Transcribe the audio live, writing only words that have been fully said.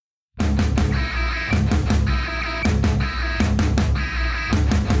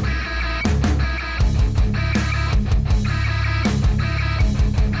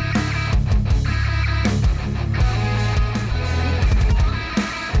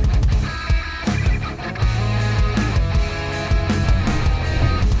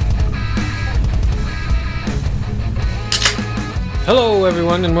Hello,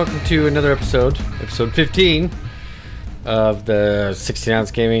 everyone, and welcome to another episode 15 of the 16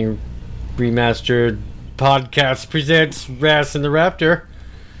 Ounce Gaming Remastered Podcast presents Ras and the Raptor.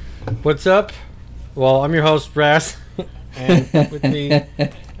 What's up? Well, I'm your host, Ras, and with me,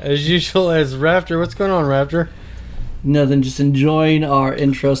 as usual, as Raptor. What's going on, Raptor? Nothing, just enjoying our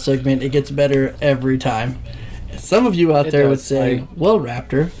intro segment. It gets better every time. Some of you out there would say, well,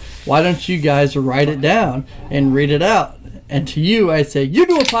 Raptor, why don't you guys write it down and read it out? And to you, I say, you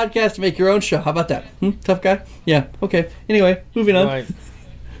do a podcast to make your own show. How about that? Tough guy? Yeah, okay. Anyway, moving on. Right.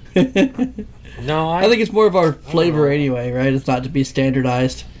 I think it's more of our flavor anyway, right? It's not to be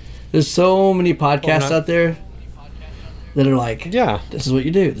standardized. There's so many podcasts out there that are like, this is what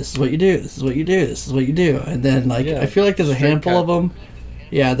you do, this is what you do, this is what you do, this is what you do. And then, I feel like there's a handful of them,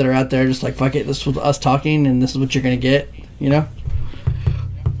 that are out there just like, fuck it, this is us talking, and this is what you're going to get, you know?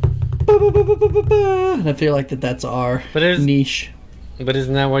 And I feel like that's our niche. But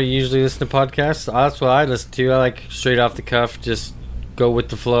isn't that why you usually listen to podcasts? That's what I listen to. I like straight off the cuff, just go with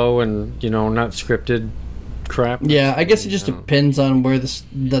the flow and, not scripted crap. Yeah, I guess it just depends on where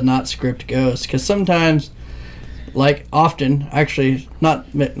the not script goes. Because sometimes, often, actually, not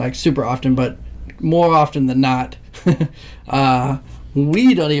super often, but more often than not,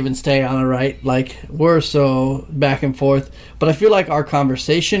 we don't even stay on it right. We're so back and forth. But I feel like our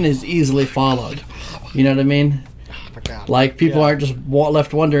conversation is easily followed. You know what I mean? Oh my God. People aren't just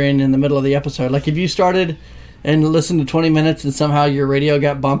left wondering in the middle of the episode. If you started and listened to 20 minutes and somehow your radio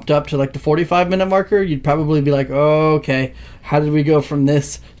got bumped up to the 45-minute marker, you'd probably be like, oh, okay, how did we go from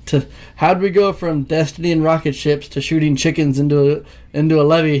this to... How did we go from Destiny and rocket ships to shooting chickens into a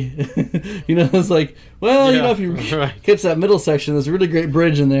levee? It's like, if you catch that middle section, there's a really great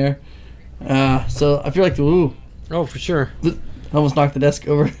bridge in there. So I feel like oh, for sure. Almost knocked the desk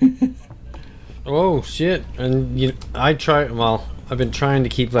over. Oh, shit. And I've been trying to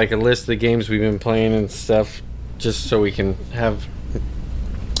keep a list of the games we've been playing and stuff, just so we can have...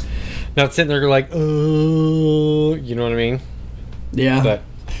 Not sitting there oh, you know what I mean? Yeah. But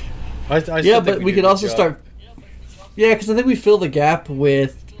but we could also start... Yeah, because I think we fill the gap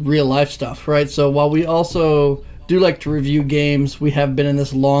with real life stuff, right? So while we also do like to review games, we have been in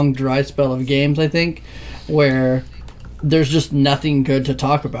this long dry spell of games, I think, where there's just nothing good to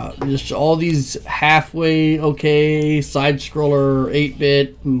talk about. Just all these halfway okay side-scroller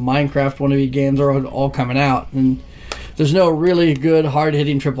 8-bit Minecraft wannabe games are all coming out, and there's no really good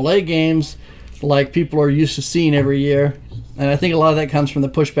hard-hitting AAA games like people are used to seeing every year. And I think a lot of that comes from the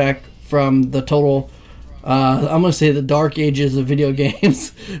pushback from the total, I'm going to say the dark ages of video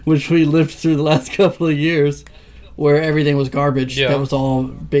games, which we lived through the last couple of years, where everything was garbage. Yeah. That was all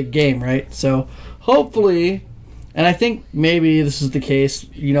big game, right? So hopefully, and I think maybe this is the case,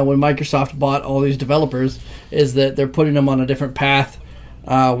 when Microsoft bought all these developers, is that they're putting them on a different path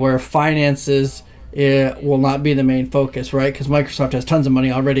where finances will not be the main focus, right? Because Microsoft has tons of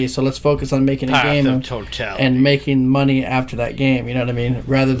money already, so let's focus on making a game and making money after that game, you know what I mean?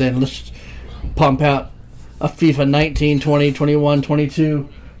 Rather than let's pump out a FIFA 19, 20, 21, 22,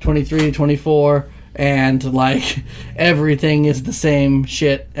 23, 24, and everything is the same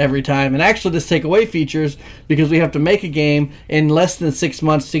shit every time. And actually let's take away features because we have to make a game in less than 6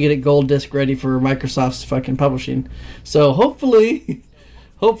 months to get it gold disc ready for Microsoft's fucking publishing. So hopefully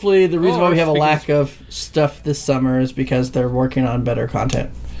the reason why we have a lack of stuff this summer is because they're working on better content.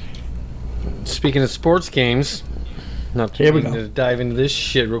 Speaking of sports games, not to dive into this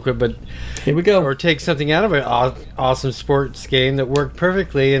shit real quick, but here we go. Or take something out of an awesome sports game that worked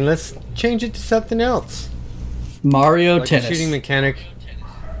perfectly, and let's change it to something else. Mario Tennis. The shooting mechanic.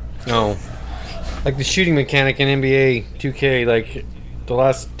 No. The shooting mechanic in NBA 2K, the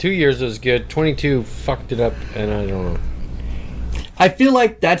last 2 years was good. 22 fucked it up, and I don't know. I feel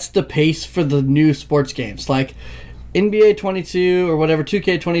like that's the pace for the new sports games. NBA 22 or whatever,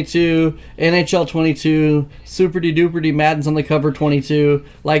 2K22, NHL 22, Super Duper Madden's on the cover 22.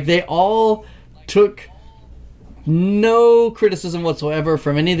 They all took no criticism whatsoever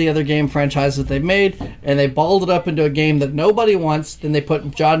from any of the other game franchises that they've made, and they balled it up into a game that nobody wants. Then they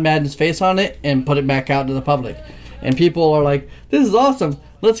put John Madden's face on it and put it back out to the public. And people are like, this is awesome.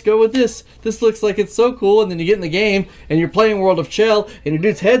 Let's go with this. This looks like it's so cool. And then you get in the game, and you're playing World of Shell, and your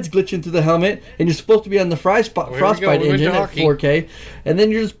dude's head's glitching through the helmet, and you're supposed to be on the Frostbite engine at 4K, and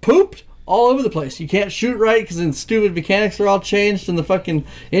then you're just pooped all over the place. You can't shoot right because the stupid mechanics are all changed in the fucking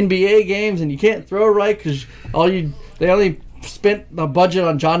NBA games, and you can't throw right because they only spent a budget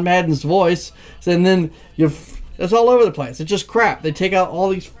on John Madden's voice, and then it's all over the place. It's just crap. They take out all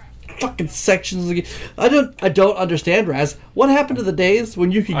these fucking sections. I don't understand, Raz. What happened to the days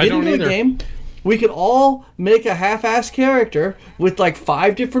when you could get into a game we could all make a half-ass character with like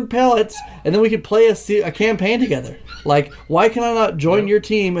 5 different pellets, and then we could play a campaign together. Like, why can I not join your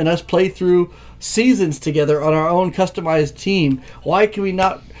team and us play through seasons together on our own customized team? Why can we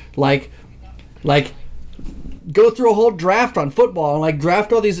not like go through a whole draft on football and like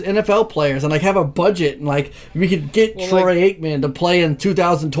draft all these NFL players and like have a budget and like we could get Troy Aikman to play in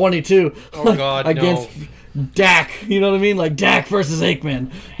 2022 against Dak, you know what I mean? Like Dak versus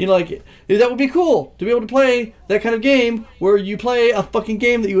Aikman. You know, like that would be cool to be able to play that kind of game where you play a fucking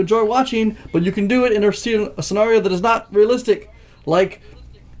game that you enjoy watching, but you can do it in a scenario that is not realistic, like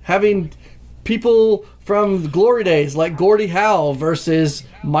having people from the glory days like Gordie Howe versus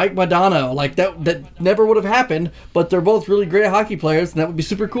Mike Modano. Like that never would have happened, but they're both really great hockey players, and that would be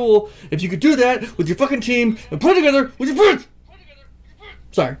super cool if you could do that with your fucking team and play together with your friends.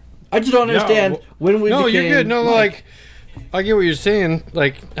 Sorry. I just don't understand when we became... No, you're good. No, like, I get what you're saying.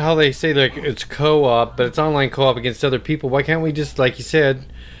 Like, how they say, like, it's co-op, but it's online co-op against other people. Why can't we just, like you said,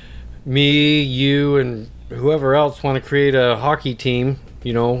 me, you, and whoever else want to create a hockey team,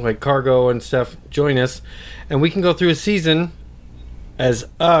 you know, like Cargo and stuff, join us, and we can go through a season as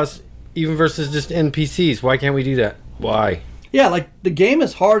us, even versus just NPCs. Why can't we do that? Why? Yeah, like, the game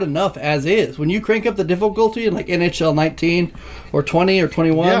is hard enough as is. When you crank up the difficulty in, like, NHL 19 or 20 or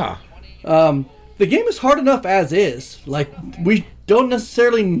 21, the game is hard enough as is. Like, we don't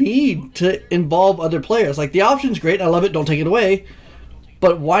necessarily need to involve other players. Like, the option's great. I love it. Don't take it away.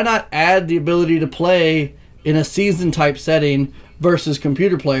 But why not add the ability to play in a season-type setting versus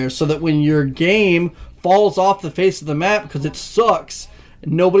computer players so that when your game falls off the face of the map because it sucks,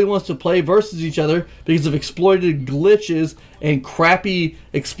 nobody wants to play versus each other because of exploited glitches and crappy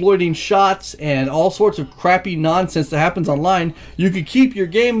exploiting shots and all sorts of crappy nonsense that happens online, you could keep your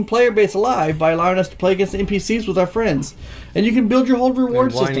game player base alive by allowing us to play against NPCs with our friends. And you can build your whole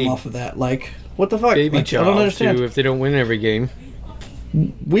reward system off of that. Like, what the fuck? Baby like, I don't understand. Too, if they don't win every game.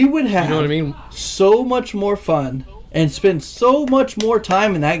 We would have, you know what I mean? So much more fun and spend so much more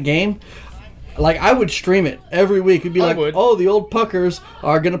time in that game. Like, I would stream it every week. It'd be oh, the old puckers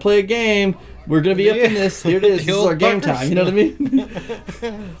are going to play a game. We're going to be up in this. Here it is. This is our game time. You know what I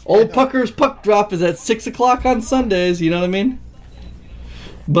mean? Old puckers puck drop is at 6 o'clock on Sundays. You know what I mean?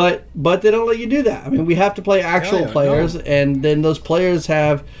 But they don't let you do that. I mean, we have to play actual players, and then those players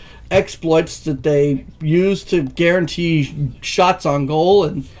have exploits that they use to guarantee shots on goal,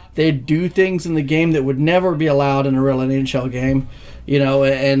 and they do things in the game that would never be allowed in a real NHL game. You know,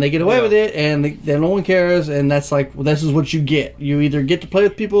 and they get away with it, and then no one cares, and that's like, well, this is what you get. You either get to play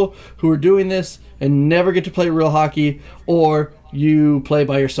with people who are doing this and never get to play real hockey, or you play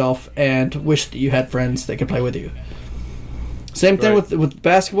by yourself and wish that you had friends that could play with you. Same thing with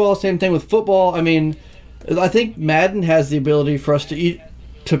basketball, same thing with football. I mean, I think Madden has the ability for us to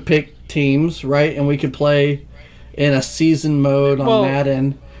pick teams, right? And we could play in a season mode on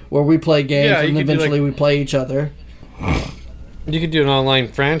Madden, where we play games, and eventually we play each other. You could do an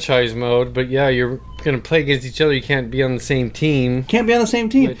online franchise mode, but you're going to play against each other. You can't be on the same team. Can't be on the same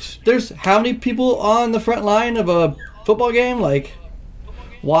team. There's how many people on the front line of a football game? Like,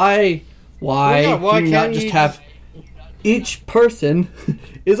 why can you not just have each person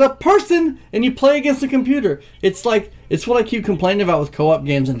is a person and you play against a computer? It's like, it's what I keep complaining about with co-op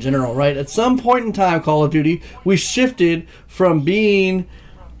games in general, right? At some point in time, Call of Duty, we shifted from being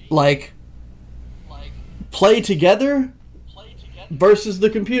like play together versus the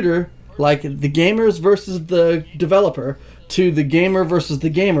computer, like the gamers versus the developer, to the gamer versus the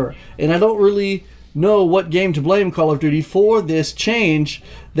gamer. And I don't really know what game to blame Call of Duty for this change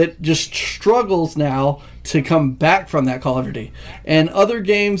that just struggles now to come back from that Call of Duty. And other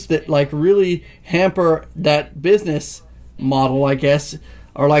games that like really hamper that business model, I guess,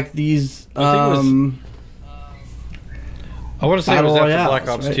 are like these I want to say it was after Black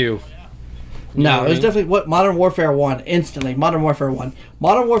Ops 2. No, it was definitely Modern Warfare 1, instantly. Modern Warfare 1.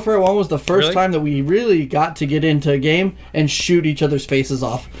 Modern Warfare 1 was the first time that we really got to get into a game and shoot each other's faces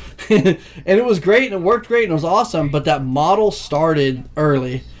off. And it was great, and it worked great, and it was awesome, but that model started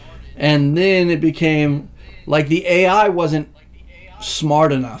early. And then it became, like, the AI wasn't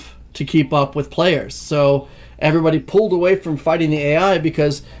smart enough to keep up with players. So everybody pulled away from fighting the AI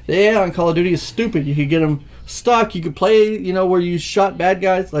because the AI on Call of Duty is stupid. You could get them stuck. You could play, where you shot bad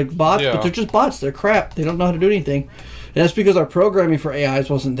guys like bots, but they're just bots. They're crap. They don't know how to do anything. And that's because our programming for AIs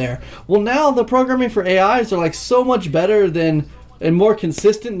wasn't there. Well, now the programming for AIs are like so much better than and more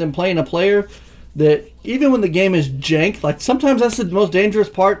consistent than playing a player that even when the game is jank, like sometimes that's the most dangerous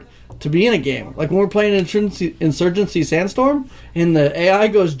part to be in a game. Like when we're playing Insurgency Sandstorm and the AI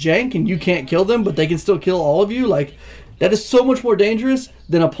goes jank and you can't kill them, but they can still kill all of you, like that is so much more dangerous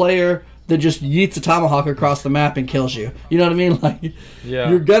than a player that just yeets a tomahawk across the map and kills you. You know what I mean? Like,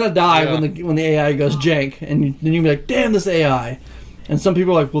 you're gonna die when the AI goes jank, and then you be like, damn, this AI. And some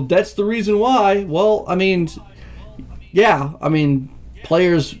people are like, well, that's the reason why. Well, I mean, yeah, I mean,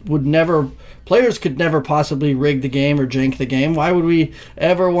 players could never possibly rig the game or jank the game. Why would we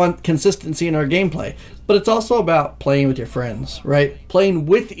ever want consistency in our gameplay? But it's also about playing with your friends, right? Playing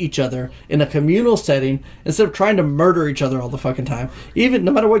with each other in a communal setting instead of trying to murder each other all the fucking time. Even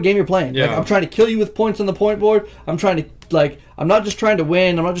no matter what game you're playing. Yeah. Like, I'm trying to kill you with points on the point board. I'm not just trying to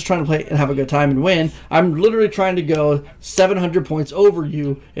win. I'm not just trying to play and have a good time and win. I'm literally trying to go 700 points over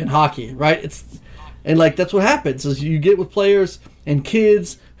you in hockey, right? That's what happens is you get with players and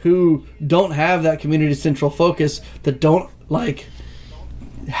kids who don't have that community central focus, that don't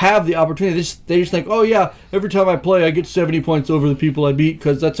have the opportunity. They just think, oh yeah, every time I play I get 70 points over the people I beat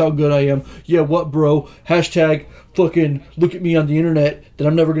because that's how good I am. Yeah, what, bro? Hashtag fucking look at me on the internet that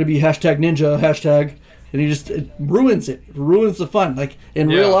I'm never going to be hashtag ninja, hashtag. And it ruins it. It ruins the fun. Like, in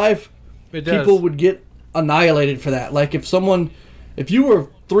real life, people would get annihilated for that. Like, if you were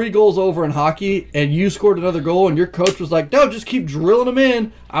 3 goals over in hockey and you scored another goal and your coach was like, no, just keep drilling them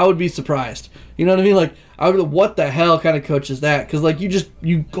in, I would be surprised. You know what I mean? Like, I would, what the hell kind of coach is that? Because, like,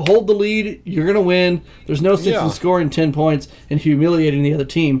 you hold the lead, you're going to win. There's no sense in scoring 10 points and humiliating the other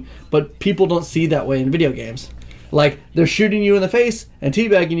team. But people don't see that way in video games. Like, they're shooting you in the face and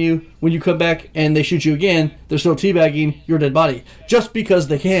teabagging you. When you come back and they shoot you again, they're still teabagging your dead body. Just because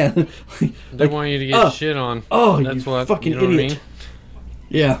they can. They want you to get shit on. Oh, that's you fucking idiot. I mean?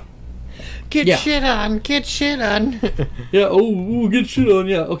 Yeah. Get shit on. Get shit on. Yeah, get shit on.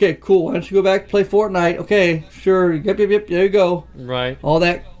 Yeah, okay, cool. Why don't you go back and play Fortnite? Okay, sure. Yep, there you go. Right. All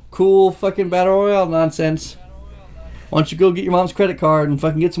that cool fucking Battle Royale nonsense. Why don't you go get your mom's credit card and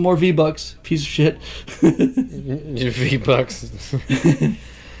fucking get some more V-Bucks, piece of shit. Your V-Bucks.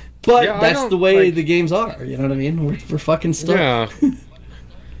 But that's the way the games are, you know what I mean? We're fucking stuck. Yeah.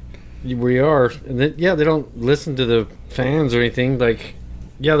 We are. And they don't listen to the fans or anything. Like,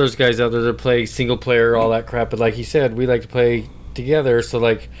 yeah, there's guys out there that play single player, all that crap. But like he said, we like to play together. So,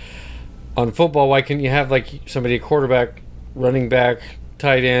 like, on football, why can't you have, like, somebody, a quarterback, running back,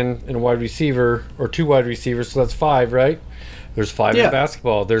 tight end, and a wide receiver, or 2 wide receivers? So that's 5, right? There's 5 in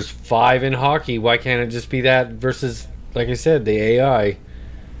basketball. There's 5 in hockey. Why can't it just be that versus, like I said, the AI?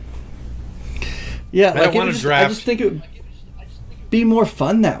 Yeah, like, I just think it would be more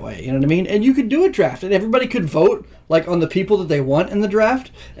fun that way, you know what I mean? And you could do a draft, and everybody could vote, like, on the people that they want in the draft,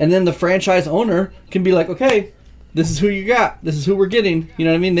 and then the franchise owner can be like, okay, this is who you got, this is who we're getting, you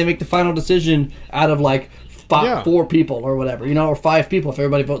know what I mean? They make the final decision out of, like, 4 people or whatever, you know, or 5 people if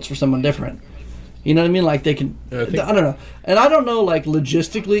everybody votes for someone different. You know what I mean? Like, they can... I don't know. And I don't know, like,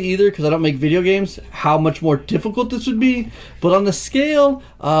 logistically either, because I don't make video games, how much more difficult this would be. But on the scale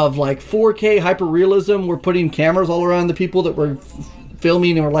of, like, 4K hyper-realism, we're putting cameras all around the people that we're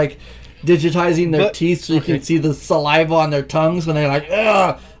filming, and we're, like, digitizing their teeth so you can see the saliva on their tongues when they're like,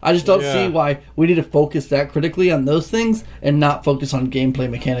 ugh! I just don't see why we need to focus that critically on those things and not focus on gameplay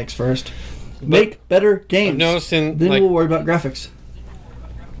mechanics first. Make better games. Then we'll worry about graphics.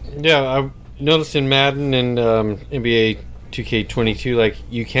 Yeah, I've noticed in Madden and NBA 2K22, like,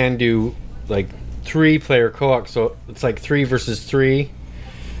 you can do, like, 3-player co-op, so it's like 3 versus 3.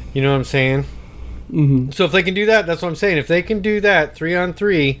 You know what I'm saying? Mm-hmm. So if they can do that, that's what I'm saying. If they can do that,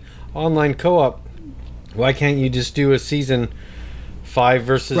 3-on-3 online co-op, why can't you just do a season 5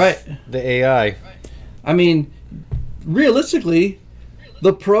 versus the AI? I mean, realistically,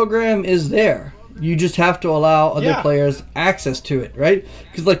 the program is there. You just have to allow other players access to it, right?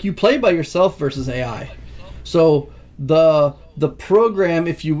 Because, like, you play by yourself versus AI. So the program,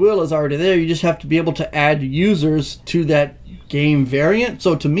 if you will, is already there. You just have to be able to add users to that game variant.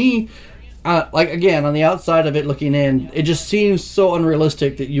 So to me, like, again, on the outside of it looking in, it just seems so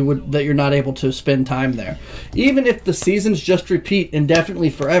unrealistic that you're not able to spend time there. Even if the seasons just repeat indefinitely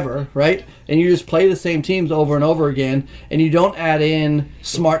forever, right? And you just play the same teams over and over again, and you don't add in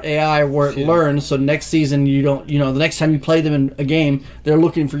smart AI where it learns, so next season the next time you play them in a game, they're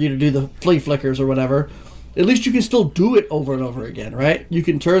looking for you to do the flea flickers or whatever. At least you can still do it over and over again, right? You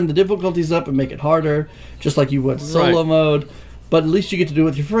can turn the difficulties up and make it harder, just like you would solo mode. But at least you get to do it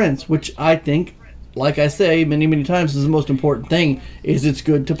with your friends, which I think, like I say many, many times, is the most important thing, is it's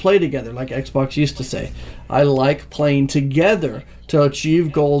good to play together, like Xbox used to say. I like playing together to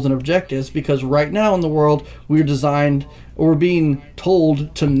achieve goals and objectives, because right now in the world we're being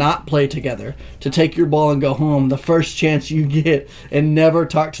told to not play together, to take your ball and go home the first chance you get and never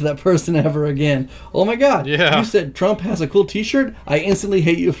talk to that person ever again. Oh my God, you said Trump has a cool t-shirt? I instantly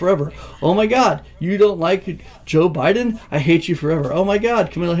hate you forever. Oh my God, you don't like Joe Biden? I hate you forever. Oh my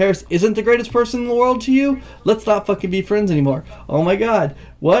God, Kamala Harris isn't the greatest person in the world to you? Let's not fucking be friends anymore. Oh my God,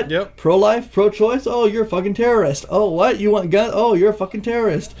 what? Yep. Pro-life, pro-choice? Oh, you're a fucking terrorist. Oh, what? You want guns? Oh, you're a fucking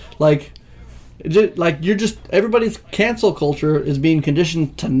terrorist. Everybody's cancel culture is being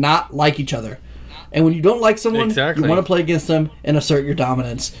conditioned to not like each other. And when you don't like someone, you want to play against them and assert your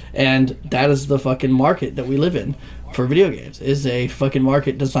dominance. And that is the fucking market that we live in for video games. Is a fucking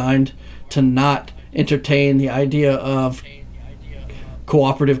market designed to not entertain the idea of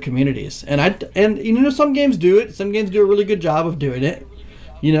cooperative communities. And some games do it. Some games do a really good job of doing it.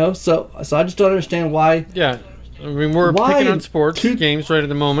 So I just don't understand why. Yeah. I mean, we're picking on sports games right at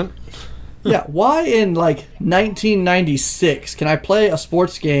the moment. Yeah, why in 1996 can I play a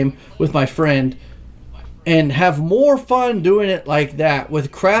sports game with my friend and have more fun doing it like that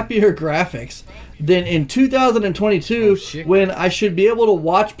with crappier graphics than in 2022 when I should be able to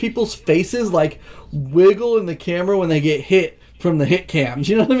watch people's faces wiggle in the camera when they get hit from the hit cams?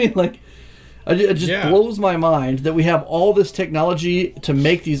 You know what I mean? It just blows my mind that we have all this technology to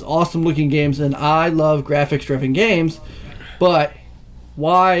make these awesome looking games, and I love graphics driven games, but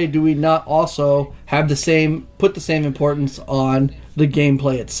why do we not also have put the same importance on the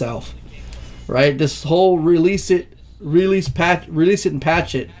gameplay itself? Right? This whole release it and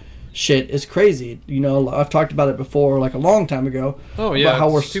patch it shit is crazy. I've talked about it before, a long time ago. Oh yeah, about how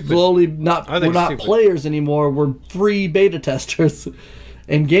we're slowly we're not players anymore. We're free beta testers,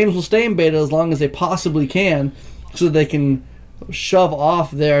 and games will stay in beta as long as they possibly can, so they can shove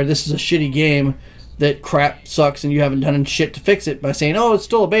off this is a shitty game. That crap sucks and you haven't done shit to fix it by saying, oh, it's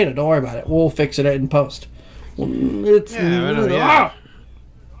still a beta, don't worry about it. We'll fix it in post. It's going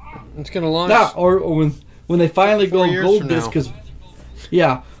to launch. Or when they finally go gold disc,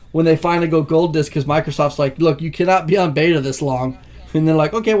 when they finally go gold disc because Microsoft's like, look, you cannot be on beta this long. And they're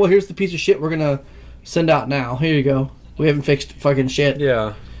like, okay, well, here's the piece of shit we're going to send out now. Here you go. We haven't fixed fucking shit.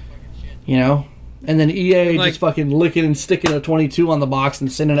 Yeah. And then EA just fucking licking and sticking a 22 on the box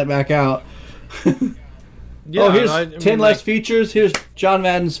and sending it back out. Here's 10 less features. Here's John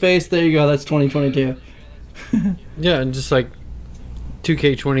Madden's face. There you go. That's 2022. Yeah, and just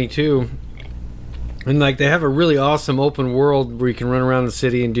 2K22. And they have a really awesome open world where you can run around the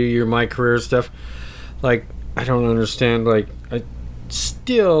city and do your My Career stuff. I don't understand.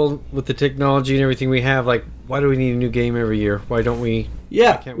 Still, with the technology and everything we have, why do we need a new game every year? Why don't we?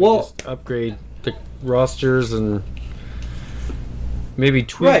 Yeah, why can't we just upgrade the rosters and maybe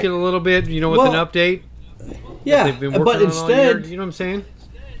tweak it a little bit, with an update? Yeah, but instead, you know what I'm saying?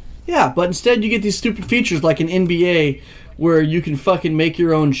 Yeah, but instead you get these stupid features like an NBA where you can fucking make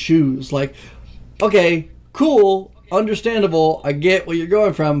your own shoes. Okay, cool, understandable, I get what you're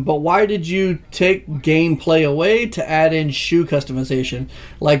going from, but why did you take gameplay away to add in shoe customization?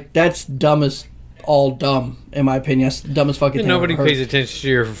 That's dumb as all dumb, in my opinion. That's the dumbest fucking thing nobody pays attention to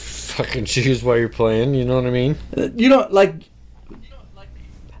your fucking shoes while you're playing, you know what I mean?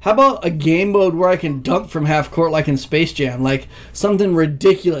 How about a game mode where I can dunk from half court like in Space Jam? Something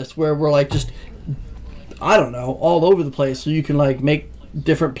ridiculous where we're I don't know, all over the place. So you can make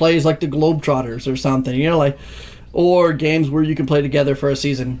different plays like the Globetrotters or something, or games where you can play together for a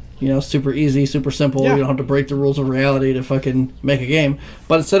season. Super easy, super simple. You don't have to break the rules of reality to fucking make a game.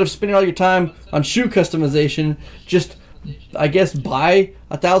 But instead of spending all your time on shoe customization, just buy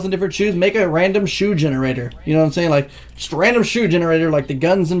 1,000 different shoes, make a random shoe generator. You know what I'm saying? Just a random shoe generator like the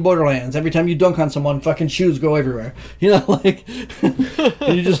guns in Borderlands. Every time you dunk on someone, fucking shoes go everywhere.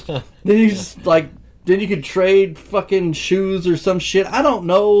 Then you could trade fucking shoes or some shit. I don't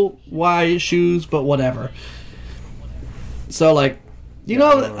know why shoes, but whatever. So, I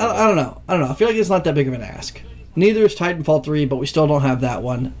don't know. I feel like it's not that big of an ask. Neither is Titanfall 3, but we still don't have that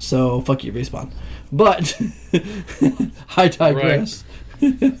one. So, fuck you, Respawn. But, I digress.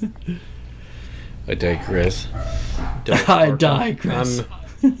 I digress. I digress.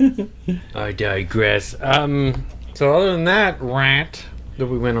 I digress. So, other than that rant that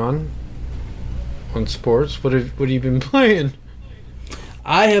we went on sports, what have you been playing?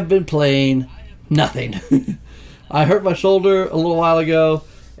 I have been playing nothing. I hurt my shoulder a little while ago,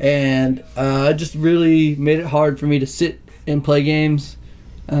 and it just really made it hard for me to sit and play games.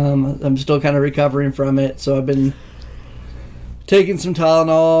 I'm still kind of recovering from it, so I've been taking some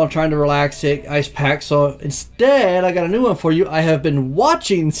Tylenol, trying to relax, take ice pack. So instead, I got a new one for you. I have been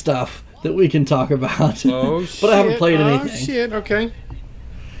watching stuff that we can talk about. Oh, but I haven't played anything. Oh, shit. Okay.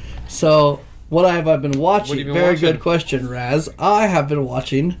 So, what have I been watching? Very good question, Raz. I have been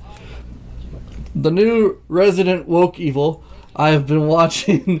watching the new Resident Woke Evil. I have been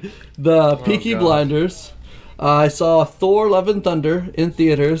watching the Peaky Blinders. I saw Thor: Love and Thunder in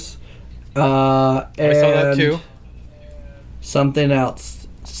theaters. And I saw that too. Something else.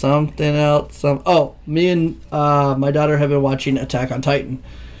 Me and my daughter have been watching Attack on Titan,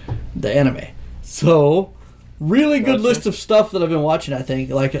 the anime. So, really good list of stuff that I've been watching, I think.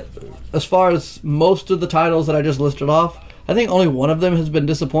 Like, as far as most of the titles that I just listed off, I think only one of them has been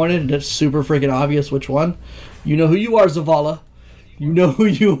disappointed, and it's super freaking obvious which one. You know who you are, Zavala. You know who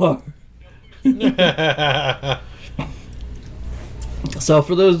you are. So,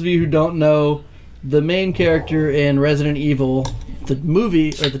 for those of you who don't know, the main character in Resident Evil, the movie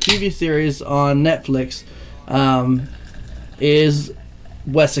or the TV series on Netflix, is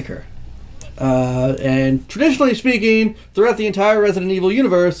Wesker. And traditionally speaking, throughout the entire Resident Evil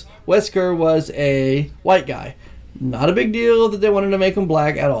universe, Wesker was a white guy. Not a big deal that they wanted to make him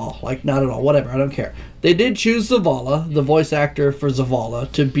black at all. Like, not at all. Whatever, I don't care. They did choose Zavala, the voice actor for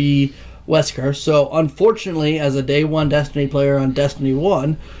Zavala, to be Wesker. So, unfortunately, as a day one Destiny player on Destiny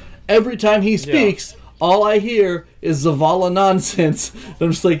 1, every time he speaks, all I hear is Zavala nonsense.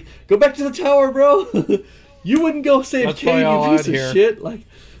 I'm just like, go back to the tower, bro. You wouldn't go save Kane, you piece of shit. Like,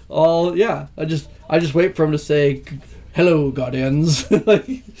 I just wait for him to say, "Hello, Guardians," like,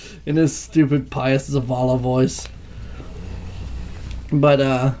 in his stupid pious Zavala voice. But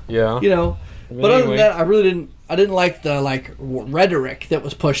you know, but other than that, I didn't like the rhetoric that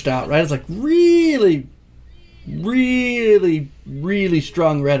was pushed out. Right, it's like really, really, really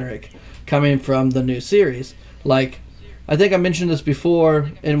strong rhetoric coming from the new series. Like, I think I mentioned this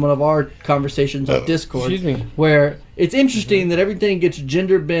before in one of our conversations on Discord, where it's interesting that everything gets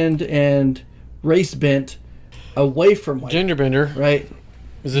gender bent and race bent away from white. Gender bender, right?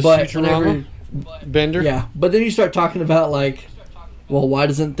 Is this Futurama? Bender? Yeah, but then you start talking about, like, well, why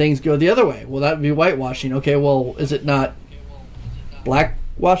doesn't things go the other way? Well, that would be whitewashing. Okay, well, is it not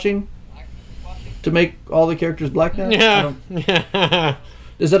blackwashing to make all the characters black now? Yeah.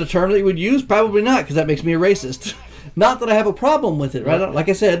 Is that a term that you would use? Probably not, because that makes me a racist. Not that I have a problem with it, right? Like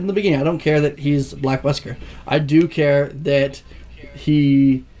I said in the beginning, I don't care that he's Black Wesker. I do care that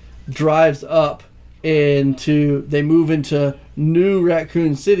he drives up they move into New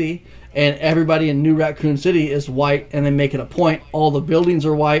Raccoon City, and everybody in New Raccoon City is white, and they make it a point. All the buildings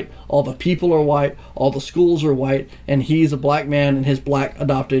are white, all the people are white, all the schools are white, and he's a black man and his black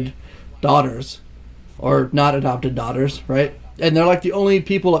adopted daughters, or not adopted daughters, right? And they're like the only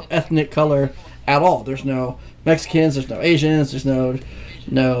people of ethnic color at all. There's no Mexicans, there's no Asians, there's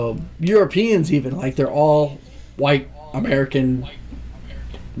no Europeans even. Like, they're all white American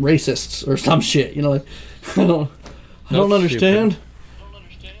racists or some shit. You know, like, I don't understand.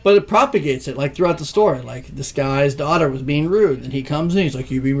 But it propagates it, like, throughout the story. Like, this guy's daughter was being rude, and he comes in, he's like,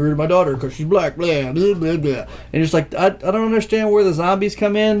 "You being rude to my daughter because she's black, blah, blah, blah, blah." And it's like, I don't understand where the zombies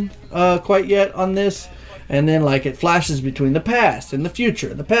come in quite yet on this. And then, like, it flashes between the past and the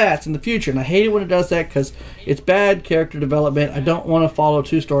future, the past and the future. And I hate it when it does that because it's bad character development. I don't want to follow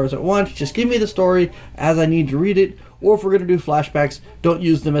two stories at once. Just give me the story as I need to read it. Or if we're going to do flashbacks, don't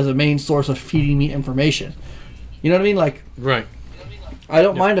use them as a main source of feeding me information. You know what I mean? Like, right. I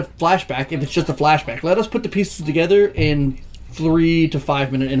don't mind a flashback if it's just a flashback. Let us put the pieces together in 3 to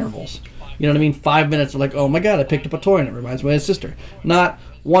 5 minute intervals. You know what I mean? 5 minutes of like, oh my god, I picked up a toy and it reminds me of his sister. Not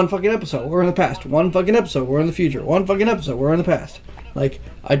one fucking episode, we're in the past. One fucking episode, we're in the future. One fucking episode, we're in the past. Like,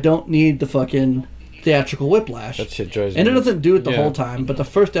 I don't need the fucking theatrical whiplash. That shit drives me. And it doesn't do it the whole time, but the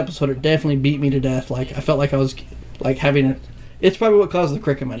first episode, it definitely beat me to death. Like, I felt like I was, like, having it. It's probably what caused the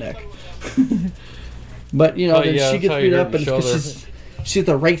crick in my neck. But, you know, then she gets beat up, and she's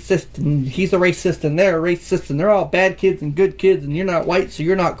the racist, and he's the racist, and they're racist, and they're all bad kids and good kids, and you're not white, so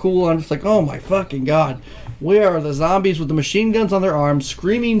you're not cool. I'm just like, oh my fucking god. Where are the zombies with the machine guns on their arms,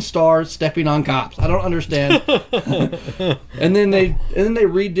 screaming stars, stepping on cops? I don't understand. and then they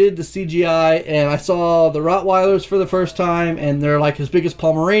redid the CGI, and I saw the Rottweilers for the first time, and they're like as big as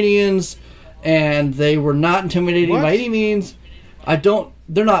Pomeranians, and they were not intimidating by any means.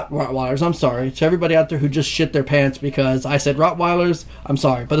 They're not Rottweilers, I'm sorry. To everybody out there who just shit their pants because I said Rottweilers, I'm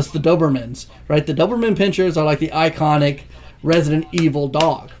sorry. But it's the Dobermans, right? The Doberman Pinschers are like the iconic Resident Evil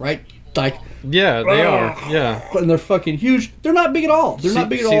dog, right? Like, yeah, they are. Yeah, and they're fucking huge. They're not big at all. They're not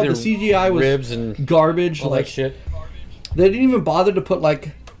big at all. The CGI was ribs and garbage. All like that shit. They didn't even bother to put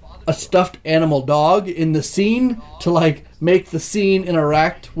like a stuffed animal dog in the scene to like make the scene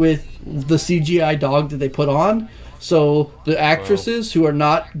interact with the CGI dog that they put on. So the actresses who are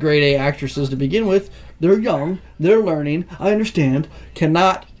not grade A actresses to begin with, they're young, they're learning, I understand,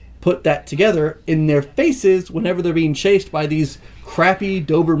 cannot put that together in their faces whenever they're being chased by these crappy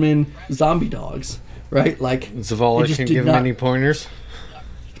Doberman zombie dogs, right? Like Zavala can give him any pointers?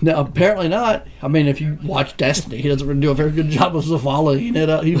 No, apparently not. I mean, if you watch Destiny, he doesn't really do a very good job of Zavaling it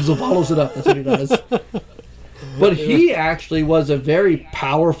up. He Zavalos it up. That's what he does. But he actually was a very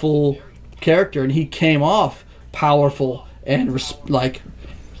powerful character, and he came off powerful and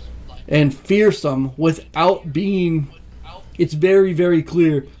and fearsome without being. It's very, very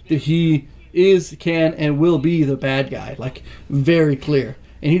clear that he is, can, and will be the bad guy. Like, very clear.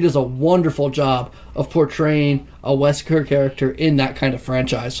 And he does a wonderful job of portraying a Wesker character in that kind of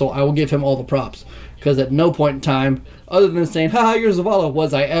franchise. So I will give him all the props. Because at no point in time, other than saying, haha, you're Zavala,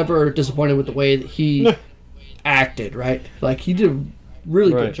 was I ever disappointed with the way that he acted, right? Like, he did a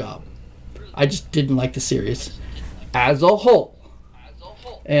really good job. I just didn't like the series as a whole.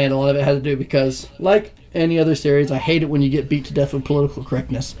 And a lot of it had to do because, like any other series, I hate it when you get beat to death with political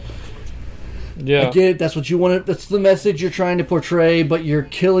correctness. Yeah. I get it, that's what you want. That's the message you're trying to portray, but you're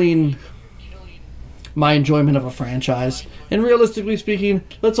killing my enjoyment of a franchise. And realistically speaking,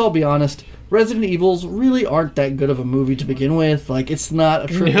 let's all be honest, Resident Evils really aren't that good of a movie to begin with. Like, it's not a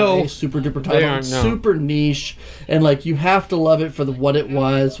triple A super duper title. It's super niche, and like you have to love it for what it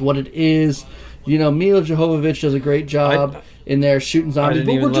was, what it is. You know, Mila Jovovich does a great job in there shooting zombies,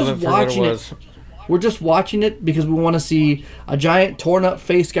 but we're just watching it. We're just watching it because we want to see a giant torn up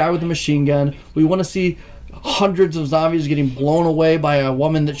face guy with a machine gun. We want to see hundreds of zombies getting blown away by a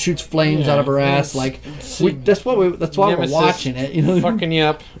woman that shoots flames out of her ass. Like, that's why we're watching it. You know, fucking you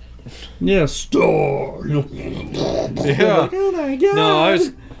up. Yeah, store. Yeah. Like, oh my God.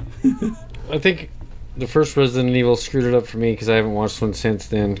 No, I think the first Resident Evil screwed it up for me because I haven't watched one since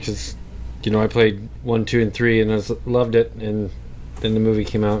then. Because, you know, I played 1, 2, and 3 and I loved it, and then the movie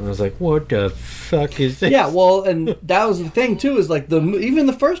came out and I was like, what the fuck is this? Yeah, well, and that was the thing too, is like even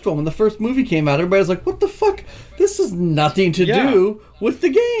the first one, when the first movie came out, everybody was like, what the fuck? This has nothing to do with the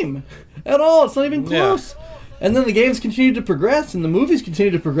game at all. It's not even close. Yeah. And then the games continued to progress and the movies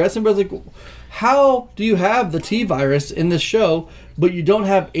continued to progress, and everybody's like, how do you have the T-virus in this show, but you don't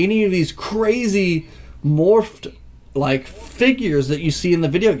have any of these crazy morphed like figures that you see in the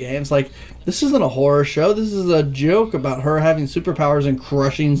video games? Like, this isn't a horror show. This is a joke about her having superpowers and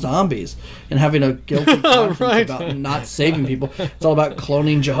crushing zombies and having a guilty conscience about not saving people. It's all about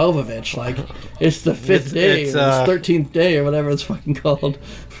cloning Jovovich. Like, it's the 5th day, or the 13th day, or whatever it's fucking called.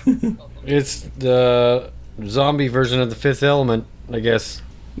 It's the zombie version of the Fifth Element, I guess.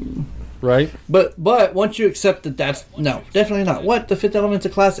 Right? But once you accept that that's... No, definitely not. What? The Fifth Element's a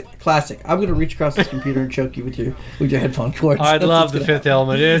classic. I'm going to reach across this computer and choke you with your headphone cords. I love the Fifth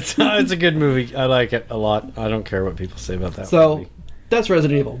Element. It's a good movie. I like it a lot. I don't care what people say about that movie. That's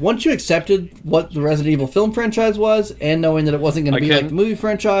Resident Evil. Once you accepted what the Resident Evil film franchise was, and knowing that it wasn't going to be like the movie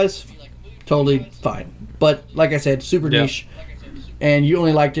franchise, totally fine. But, like I said, super niche. And you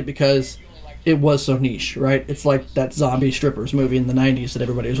only liked it because it was so niche, right? It's like that zombie strippers movie in the 90s that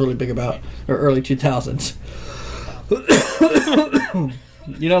everybody was really big about, or early 2000s.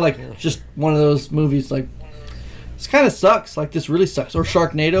 You know, like, just one of those movies, like, this kind of sucks. Like, this really sucks. Or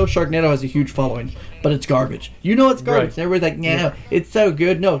Sharknado. Sharknado has a huge following, but it's garbage. You know it's garbage. Right. And everybody's like, no, it's so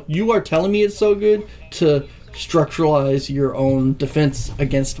good. No, you are telling me it's so good to structuralize your own defense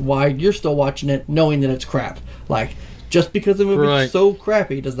against why you're still watching it, knowing that it's crap. Like, just because the movie is so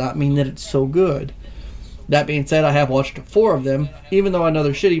crappy does not mean that it's so good. That being said, I have watched 4 of them, even though I know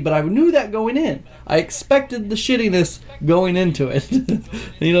they're shitty, but I knew that going in. I expected the shittiness going into it.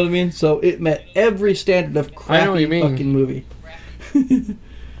 You know what I mean? So it met every standard of crappy fucking movie.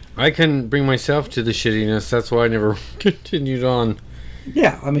 I couldn't bring myself to the shittiness. That's why I never continued on.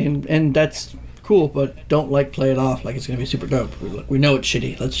 Yeah, I mean, and that's cool, but don't play it off like it's going to be super dope. We know it's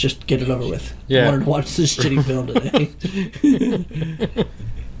shitty. Let's just get it over with. Yeah. I wanted to watch this shitty film today.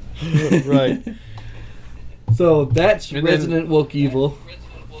 Right. So that's Resident Woke Evil.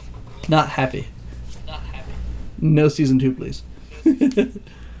 Not happy. No season 2, please.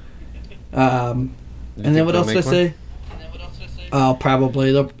 And then what else did I say? Oh,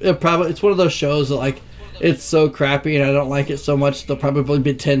 probably. It's one of those shows that, like, it's so crappy and I don't like it so much. There'll probably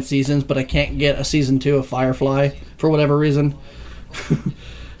be 10 seasons, but I can't get a season 2 of Firefly for whatever reason. You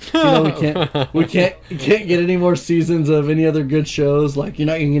know, we can't get any more seasons of any other good shows. Like, you're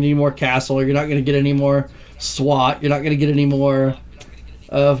not going to get any more Castle. You're not going to get any more SWAT. You're not going to get any more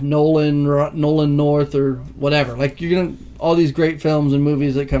of Nolan North or whatever. Like, you're going to all these great films and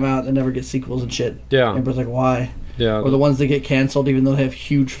movies that come out that never get sequels and shit. Yeah. Everybody's like, why? Yeah. Or the ones that get canceled even though they have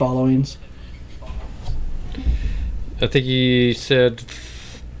huge followings. I think you said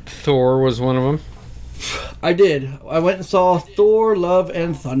Thor was one of them. I did. I went and saw Thor: Love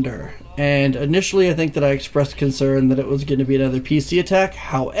and Thunder. And initially I think that I expressed concern that it was going to be another PC attack.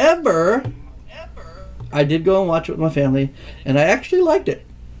 However, I did go and watch it with my family, and I actually liked it.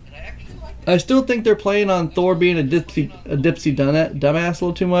 I still think they're playing on Thor being a dipsy dumbass a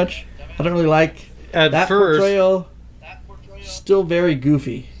little too much. I don't really like that portrayal. Still very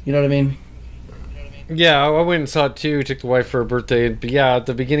goofy. You know what I mean? Yeah, I went and saw it too. Took the wife for her birthday. But yeah, at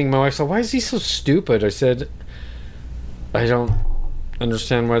the beginning, my wife said, "Why is he so stupid?" I said, "I don't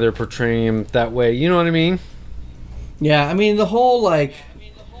understand why they're portraying him that way." You know what I mean? Yeah, I mean the whole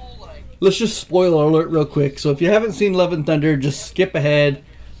let's just spoiler alert real quick. So if you haven't seen Love and Thunder, just skip ahead.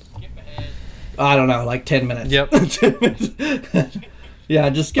 I don't know, like 10 minutes. Yep. 10 minutes. Yeah,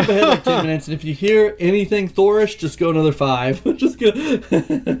 just skip ahead like 10 minutes, and if you hear anything Thorish, just go another 5. Just go.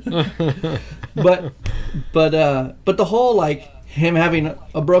 But the whole him having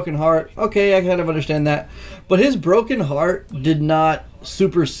a broken heart, okay, I kind of understand that. But his broken heart did not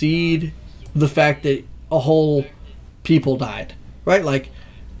supersede the fact that a whole people died, right? Like,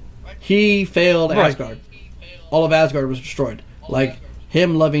 he failed Asgard. All of Asgard was destroyed. Like,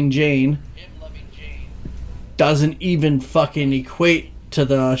 him loving Jane doesn't even fucking equate to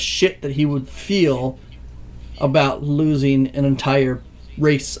the shit that he would feel about losing an entire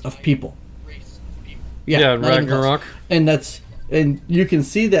race of people. Yeah, Ragnarok. And you can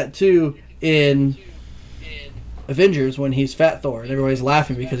see that too in Avengers when he's Fat Thor and everybody's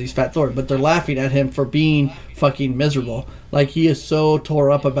laughing because he's Fat Thor, but they're laughing at him for being fucking miserable. Like, he is so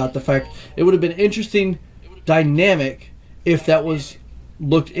tore up about the fact. It would have been interesting dynamic if that was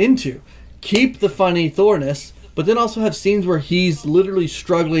looked into. Keep the funny Thorness, but then also have scenes where he's literally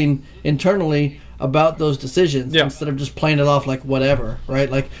struggling internally about those decisions instead of just playing it off like whatever, right?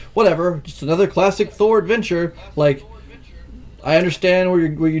 Like, whatever, just another classic Thor adventure. Like, I understand what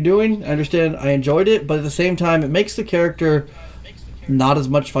you're doing. I understand. I enjoyed it, but at the same time, it makes the character not as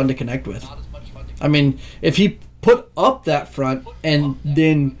much fun to connect with. I mean, if he put up that front and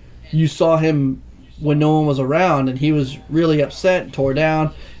then you saw him when no one was around and he was really upset, tore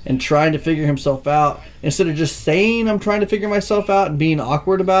down, and trying to figure himself out, instead of just saying, I'm trying to figure myself out, and being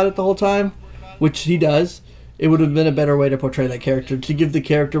awkward about it the whole time, which he does, it would have been a better way to portray that character, to give the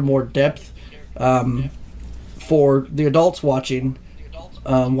character more depth for the adults watching.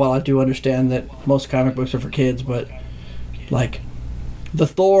 While I do understand that most comic books are for kids, but like the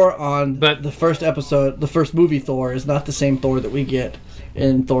Thor on the first episode, the first movie Thor, is not the same Thor that we get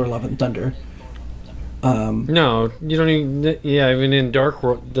in Thor: Love and Thunder. No, you don't even. Yeah, even in Dark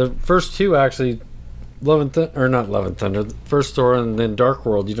World, the first two actually, Love and Thunder, or not Love and Thunder, first Thor and then Dark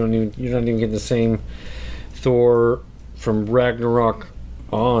World. You're not even getting the same Thor from Ragnarok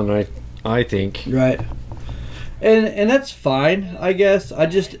on. I think. Right. And that's fine, I guess.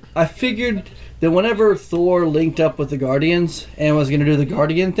 I figured that whenever Thor linked up with the Guardians and was going to do the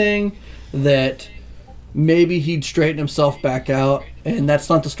Guardian thing, that maybe he'd straighten himself back out, and that's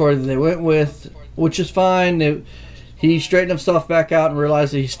not the story that they went with, which is fine. He straightened himself back out and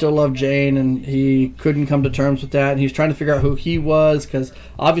realized that he still loved Jane, and he couldn't come to terms with that, and he's trying to figure out who he was, because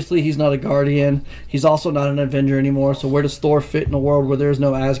obviously he's not a Guardian. He's also not an Avenger anymore, so where does Thor fit in a world where there's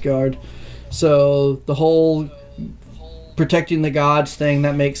no Asgard? So the whole protecting the gods thing,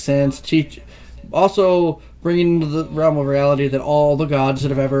 that makes sense. Also bringing into the realm of reality that all the gods that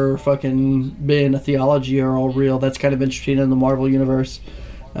have ever fucking been a theology are all real. That's kind of interesting in the Marvel universe,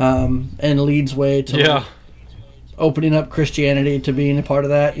 and leads way to opening up Christianity to being a part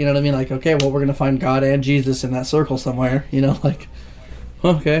of that. You know what I mean? Like, okay, well, we're going to find God and Jesus in that circle somewhere. You know, like,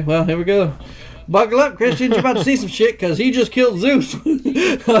 okay, well, here we go. Buckle up, Christians, you're about to see some shit, because he just killed Zeus. Where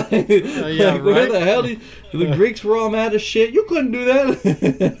the hell the Greeks were all mad as shit. You couldn't do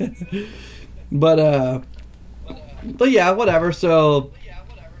that. But yeah, whatever. So,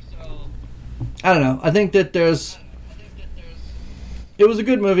 I don't know. I think that it was a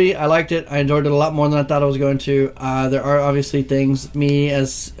good movie. I liked it. I enjoyed it a lot more than I thought I was going to. There are obviously things, me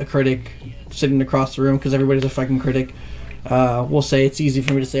as a critic, sitting across the room, because everybody's a fucking critic, will say it's easy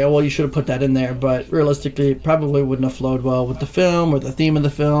for me to say, oh, well, you should have put that in there, but realistically, it probably wouldn't have flowed well with the film or the theme of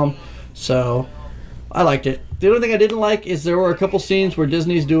the film, so I liked it. The only thing I didn't like is there were a couple scenes where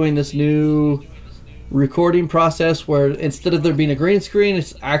Disney's doing this new recording process where instead of there being a green screen,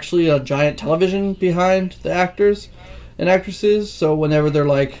 it's actually a giant television behind the actors and actresses, so whenever they're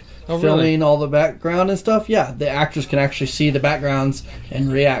like filming all the background and stuff, the actors can actually see the backgrounds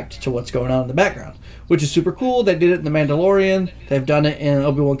and react to what's going on in the background, which is super cool. They did it in The Mandalorian. They've done it in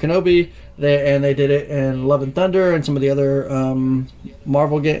Obi-Wan Kenobi. And they did it in Love and Thunder and some of the other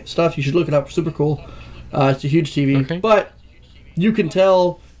Marvel stuff. You should look it up. Super cool. It's a huge TV, but you can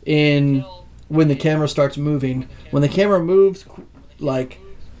tell when the camera starts moving. When the camera moves, like,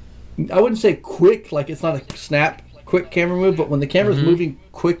 I wouldn't say quick, like it's not a quick camera move, but when the camera's moving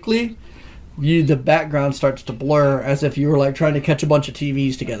quickly, the background starts to blur as if you were like trying to catch a bunch of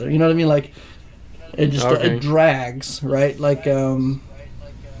TVs together. You know what I mean? Like, it drags, right? Like,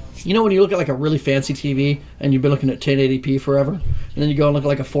 you know when you look at like a really fancy TV and you've been looking at 1080p forever, and then you go and look at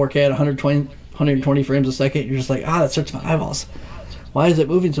like a 4K at 120 frames a second, you're just like, that hurts my eyeballs. Why is it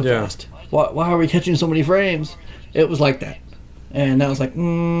moving so fast? Why are we catching so many frames? It was like that. And I was like,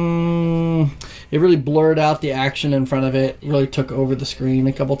 it really blurred out the action in front of it, really took over the screen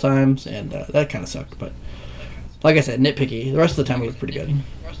a couple times, and that kind of sucked. But like I said, nitpicky. The rest of the time it was pretty good.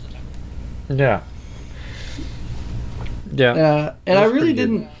 Yeah. Yeah. And I really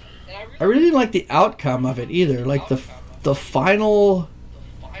didn't like the outcome of it either. Like the final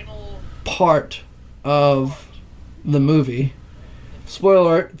part of the movie. Spoiler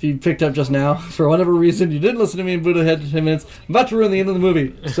alert, if you picked up just now, for whatever reason, you didn't listen to me in Buddha Head 10 minutes, I'm about to ruin the end of the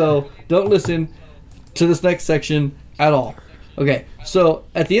movie. So don't listen to this next section at all. Okay, so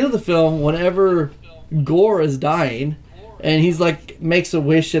at the end of the film, whenever Gore is dying, and he's like, makes a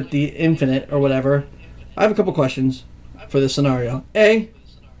wish at the infinite or whatever, I have a couple questions for this scenario. A,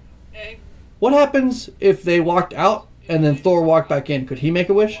 what happens if they walked out and then Thor walked back in? Could he make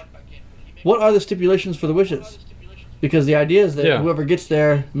a wish? What are the stipulations for the wishes? Because the idea is that whoever gets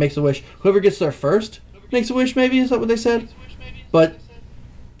there makes a wish. Whoever gets there first makes a wish, maybe? Is that what they said? But,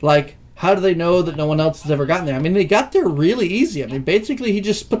 like, how do they know that no one else has ever gotten there? I mean, they got there really easy. I mean, basically, he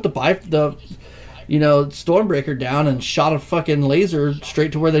just put the Stormbreaker down and shot a fucking laser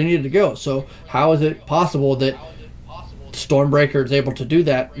straight to where they needed to go. So, how is it possible that Stormbreaker is able to do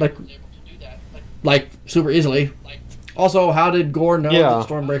that, like super easily? Also, how did Gore know that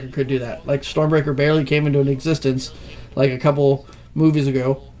Stormbreaker could do that? Like, Stormbreaker barely came into existence, like, a couple movies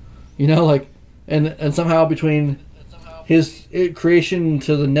ago. You know, like, and somehow between his creation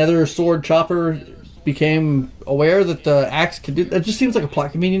to the Nether Sword Chopper became aware that the axe could do... That just seems like a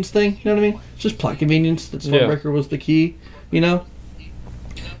plot convenience thing, you know what I mean? It's just plot convenience that Stormbreaker was the key, you know?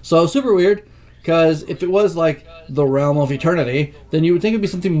 So, super weird, because if it was, like, the realm of eternity, then you would think it would be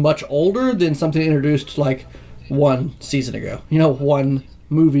something much older than something introduced, like... one season ago, you know, one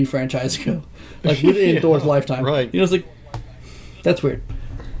movie franchise ago, like within Thor's lifetime, right? You know, it's like, that's weird.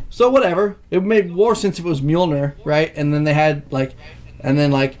 So whatever, it made more sense if it was Mjolnir, right? And then they had that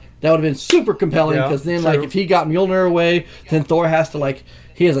would have been super compelling because then like if he got Mjolnir away, then Thor has to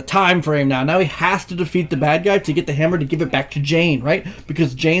he has a time frame now he has to defeat the bad guy to get the hammer to give it back to Jane, right?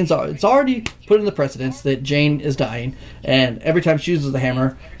 Because it's already put in the precedence that Jane is dying, and every time she uses the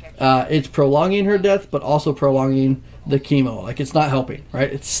hammer, it's prolonging her death, but also prolonging the chemo. Like, it's not helping,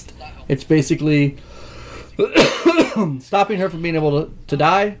 right? It's basically stopping her from being able to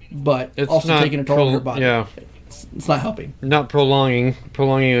die, but it's also taking a toll on her body. Yeah. It's not helping. Not prolonging.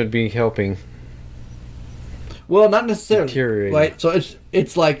 Prolonging would be helping. Well, not necessarily. Deteriorating. Right? So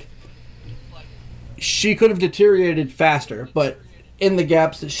it's like she could have deteriorated faster, but in the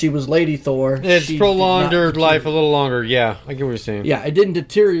gaps that she was Lady Thor, it's prolonged her life a little longer. Yeah, I get what you're saying. Yeah, it didn't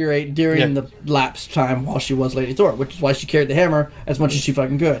deteriorate during the lapsed time while she was Lady Thor, which is why she carried the hammer as much as she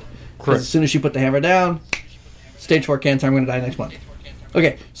fucking could. Because as soon as she put the hammer down, stage 4 cancer, I'm going to die next month.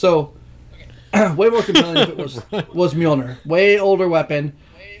 Okay, so way more compelling if it was Mjolnir. Way older weapon,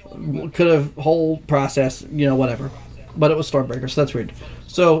 could have whole process, whatever. But it was Stormbreaker, so that's weird.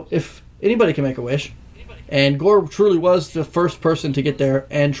 So if anybody can make a wish, and Gore truly was the first person to get there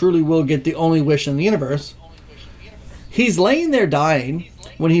and truly will get the only wish in the universe, he's laying there dying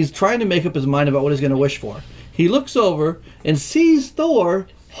when he's trying to make up his mind about what he's going to wish for. He looks over and sees Thor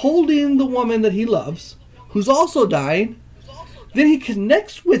holding the woman that he loves, who's also dying. Then he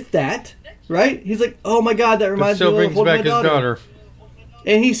connects with that, right? He's like, oh my God, that reminds me of holding my daughter.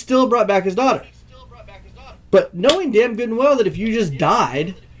 And he still brought back his daughter. But knowing damn good and well that if you just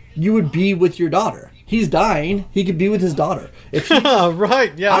died, you would be with your daughter. He's dying. He could be with his daughter.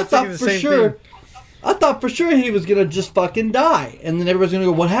 Right. Yeah, I thought for sure. I thought for sure he was gonna just fucking die, and then everybody's gonna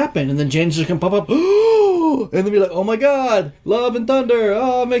go, "What happened?" And then Jane's just gonna pop up, and then be like, "Oh my God, love and thunder!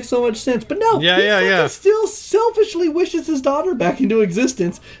 Oh, it makes so much sense." But no, he still selfishly wishes his daughter back into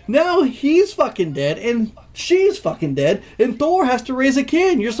existence. Now he's fucking dead, and she's fucking dead, and Thor has to raise a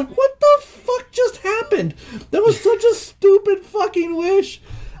kid. And you're just like, "What the fuck just happened?" That was such a stupid fucking wish.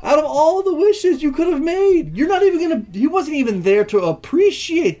 Out of all the wishes you could have made, you're not even gonna... He wasn't even there to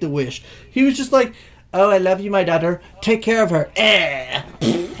appreciate the wish. He was just like, oh, I love you, my daughter. Take care of her. And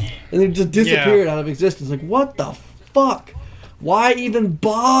then just disappeared out of existence. Like, what the fuck Why even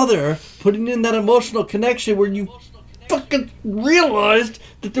bother putting in that emotional connection where you fucking realized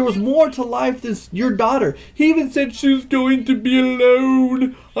that there was more to life than your daughter? He even said she's going to be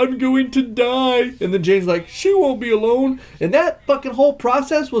alone. I'm going to die. And then Jane's like, she won't be alone. And that fucking whole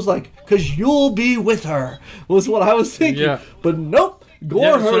process was like, because you'll be with her, was what I was thinking. Yeah. But nope.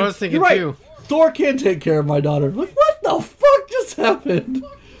 Gore that's what I was thinking You're right. too. Thor can't take care of my daughter. Like, what the fuck just happened?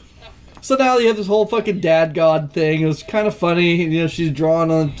 So now you have this whole fucking dad god thing. It was kind of funny. You know, she's drawing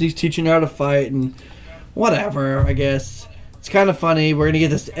on, he's teaching her how to fight and whatever, I guess. It's kind of funny. We're going to get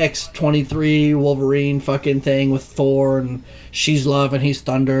this X-23 Wolverine fucking thing with Thor, and she's love and he's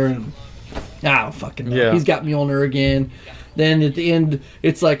thunder, and I don't fucking know. Yeah. He's got Mjolnir again. Then at the end,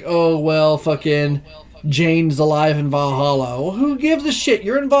 it's like, oh, well, fucking Jane's alive in Valhalla. Well, who gives a shit?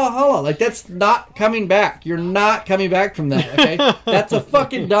 You're in Valhalla. Like, that's not coming back. You're not coming back from that, okay? That's a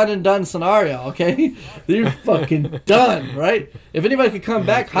fucking done and done scenario, okay? You're fucking done, right? If anybody could come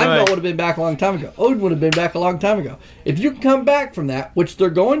back, Heimdall would have been back a long time ago. Odin would have been back a long time ago. If you can come back from that, which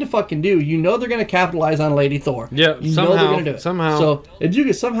they're going to fucking do, you know they're going to capitalize on Lady Thor. Yeah, you somehow, know they're going to do it. Somehow. So if you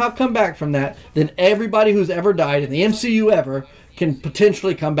can somehow come back from that, then everybody who's ever died in the MCU ever can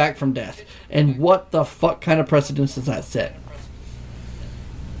potentially come back from death. And what the fuck kind of precedence does that set?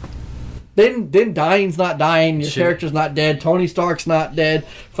 Then dying's not dying, your character's not dead, Tony Stark's not dead,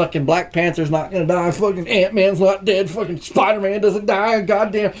 fucking Black Panther's not gonna die, fucking Ant-Man's not dead, fucking Spider-Man doesn't die,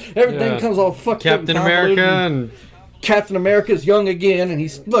 goddamn, everything comes all fucked up. Captain America and Captain America's young again, and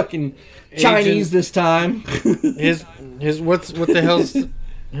he's fucking Chinese this time. his what the hell's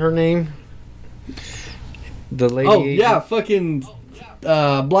her name? The lady. Oh yeah, fucking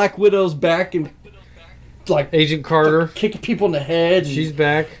Black Widow's back, and like Agent Carter kicking people in the head. She's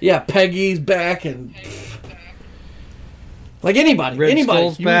back. Yeah, Peggy's back, and like anybody.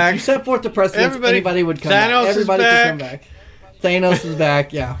 You set forth the precedence. Anybody would come Thanos back. Everybody could come back. Thanos is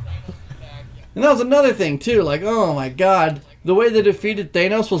back. Yeah, and that was another thing too. Like, oh my god, the way they defeated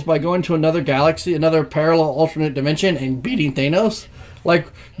Thanos was by going to another galaxy, another parallel alternate dimension, and beating Thanos. Like,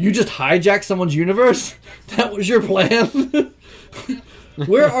 you just hijacked someone's universe? That was your plan?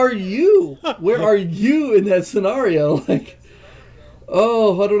 Where are you? Where are you in that scenario? Like,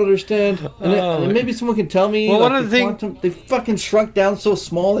 oh, I don't understand. And maybe someone can tell me. Well, like, one of the things... They fucking shrunk down so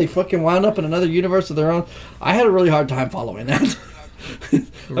small, they fucking wound up in another universe of their own. I had a really hard time following that. I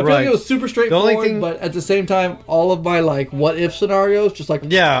feel like it was super straightforward, but at the same time, all of my, like, what-if scenarios, just like...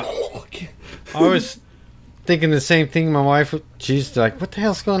 Yeah. I was... thinking the same thing. My wife, she's like, what the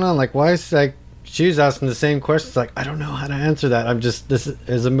hell's going on? Like, why is like, she was asking the same questions. Like, I don't know how to answer that. This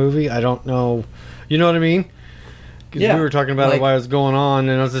is a movie. I don't know. You know what I mean? Because we were talking about it while it was going on,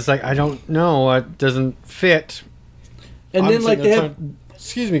 and I was just like, I don't know. It doesn't fit. And then, like, they have...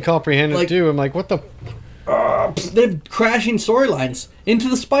 comprehend it, too. I'm like, what the... they have crashing storylines into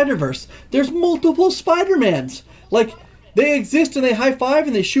the Spider-Verse. There's multiple Spider-Mans. Like... They exist and they high-five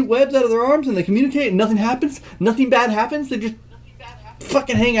and they shoot webs out of their arms and they communicate and nothing happens. Nothing bad happens. They just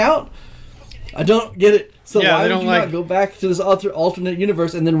fucking hang out. I don't get it. So why would you not go back to this alternate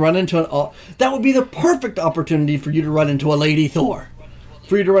universe and then run into an... that would be the perfect opportunity for you to run into a Lady Thor.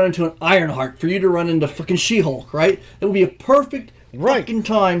 For you to run into an Ironheart. For you to run into fucking She-Hulk, right? It would be a perfect fucking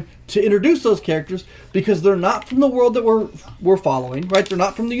time to introduce those characters because they're not from the world that we're following, right? They're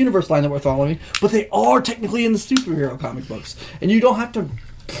not from the universe line that we're following, but they are technically in the superhero comic books. And you don't have to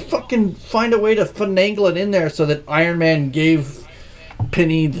fucking find a way to finagle it in there so that Iron Man gave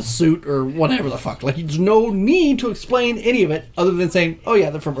Penny the suit or whatever the fuck. Like, there's no need to explain any of it other than saying, oh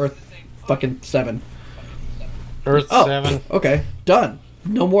yeah, they're from Earth fucking 7. Earth 7. Okay, done.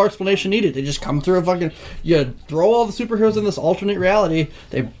 No more explanation needed. They just come through a fucking... You throw all the superheroes in this alternate reality.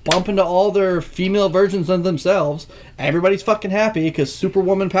 They bump into all their female versions of themselves. Everybody's fucking happy because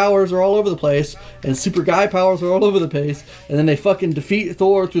Superwoman powers are all over the place. And Super Guy powers are all over the place. And then they fucking defeat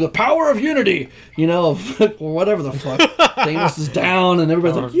Thor through the power of unity. You know, or whatever the fuck. Thanos is down and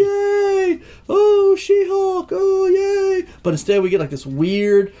everybody's like, yay! Oh, She-Hulk! Oh, yay! But instead we get like this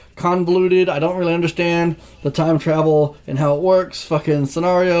weird, convoluted, I don't really understand the time travel and how it works fucking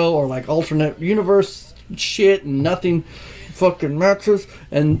scenario or like alternate universe shit and nothing fucking matches,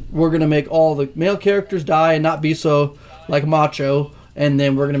 and we're gonna make all the male characters die and not be so like macho, and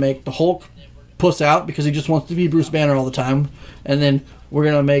then we're gonna make the Hulk puss out because he just wants to be Bruce Banner all the time, and then we're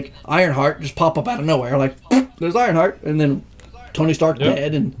gonna make Ironheart just pop up out of nowhere like there's Ironheart, and then Tony Stark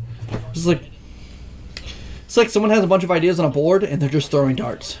dead, and it's like someone has a bunch of ideas on a board and they're just throwing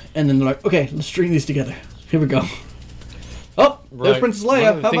darts, and then they're like, okay, let's string these together. Here we go. Oh, there's Princess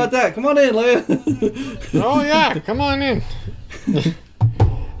Leia. How about that? Come on in, Leia. Oh, yeah. Come on in.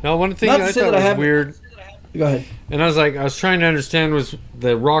 No, one thing I thought was weird Go ahead. And I was trying to understand, was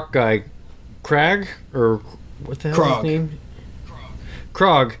the rock guy Crag or what the hell is his name?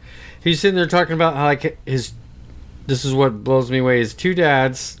 Krog. He's sitting there talking about how this is what blows me away, his two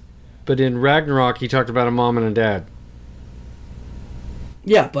dads, but in Ragnarok he talked about a mom and a dad.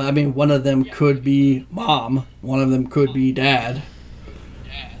 Yeah, but I mean, one of them could be mom, one of them could be dad.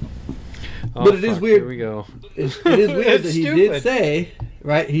 Oh, but it is weird. Here we go. It is weird that he did say,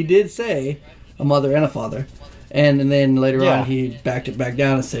 right? He did say a mother and a father, and then later on he backed it back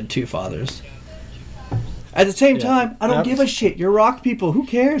down and said two fathers. At the same time, I don't give a shit. You're rock people. Who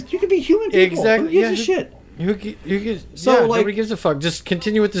cares? You can be human people. Exactly. Who gives a shit? Nobody gives a fuck. Just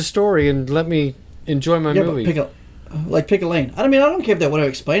continue with the story and let me enjoy my movie. Pick a lane. I mean, I don't care if they want to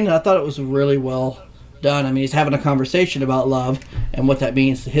explain it. I thought it was really well done. I mean, he's having a conversation about love and what that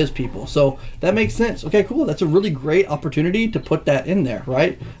means to his people. So that makes sense. Okay, cool. That's a really great opportunity to put that in there,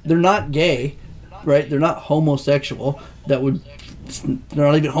 right? They're not gay, right? They're not homosexual. They're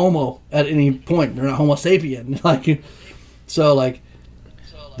not even homo at any point. They're not homo sapien.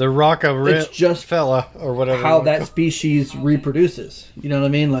 The rock of it's just fella or whatever. How that species reproduces. You know what I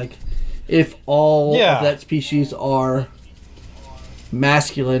mean? Like, if all of that species are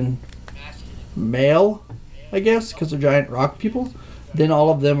masculine male, I guess, because they're giant rock people, then all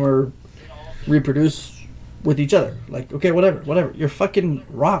of them are reproduce with each other. Like, okay, whatever. Your fucking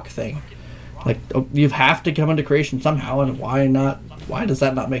rock thing. Like, you have to come into creation somehow, and why not? Why does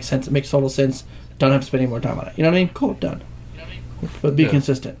that not make sense? It makes total sense. Don't have to spend any more time on it. You know what I mean? Cool, done. But be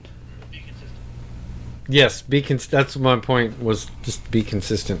consistent. Yes, that's my point, was just be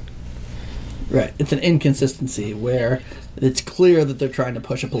consistent. Right. It's an inconsistency where it's clear that they're trying to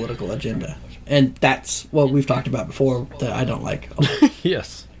push a political agenda. And that's what we've talked about before that I don't like.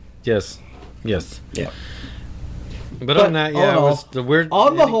 Yes. Yeah. But on that, it was the weird...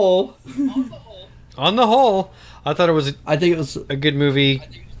 On the whole, I thought it was... I think it was a good movie.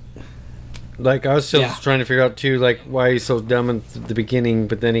 Like, I was still trying to figure out, too, like, why he's so dumb at the beginning,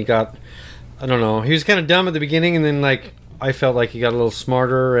 but then he got... I don't know. He was kind of dumb at the beginning, and then, like, I felt like he got a little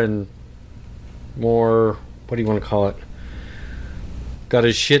smarter and more... What do you want to call it? Got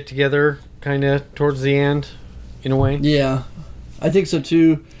his shit together, kind of, towards the end, in a way. Yeah. I think so,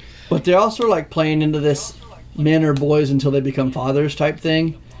 too. But they're also, like, playing into this men are boys until they become fathers type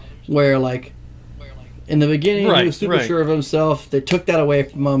thing, where, like... In the beginning, he was super sure of himself. They took that away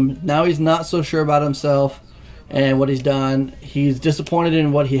from him. Now he's not so sure about himself and what he's done. He's disappointed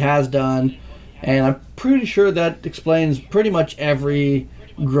in what he has done. And I'm pretty sure that explains pretty much every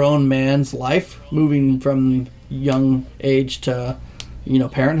grown man's life, moving from young age to,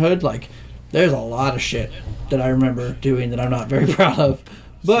 parenthood. Like, there's a lot of shit that I remember doing that I'm not very proud of.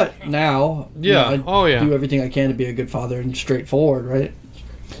 But now, I do everything I can to be a good father and straightforward, right?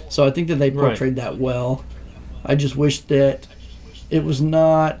 So I think that they portrayed that well. I just wish that it was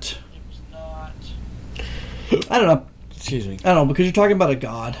not... I don't know. Excuse me. I don't know, because you're talking about a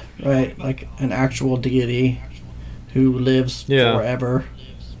god, right? Like an actual deity who lives forever.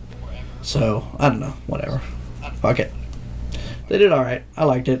 So, I don't know. Whatever. Fuck it. They did alright. I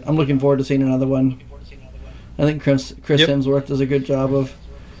liked it. I'm looking forward to seeing another one. I think Chris Hemsworth does a good job of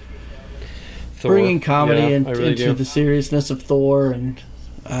bringing comedy into the seriousness of Thor, and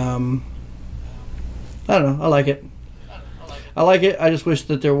I don't know. I like it. I just wish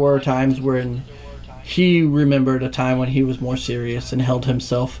that there were times when he remembered a time when he was more serious and held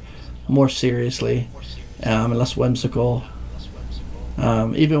himself more seriously and less whimsical.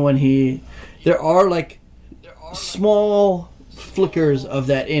 Even when there are like small flickers of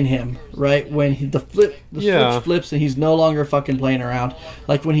that in him, right? When the switch flips and he's no longer fucking playing around.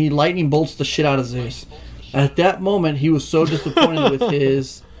 Like when he lightning bolts the shit out of Zeus. At that moment, he was so disappointed with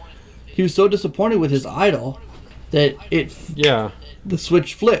his idol that the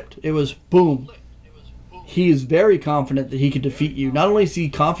switch flipped. It was boom. He is very confident that he could defeat you. Not only is he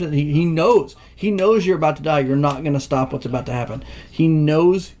confident, he knows you're about to die. You're not going to stop what's about to happen. He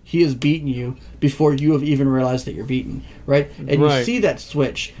knows he has beaten you before you have even realized that you're beaten, right? And you see that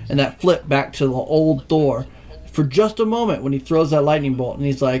switch and that flip back to the old Thor for just a moment when he throws that lightning bolt, and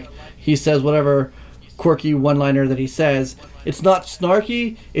he says whatever quirky one-liner that he says. It's not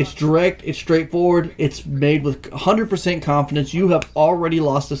snarky, it's direct, it's straightforward, it's made with 100% confidence. You have already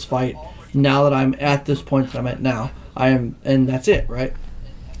lost this fight. Now that I'm at this point that I'm at now, and that's it, right?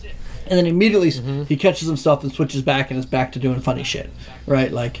 And then immediately he catches himself and switches back and is back to doing funny shit, right?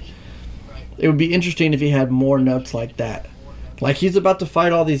 Like, it would be interesting if he had more notes like that. Like, he's about to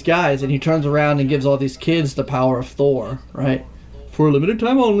fight all these guys, and he turns around and gives all these kids the power of Thor, right? For a limited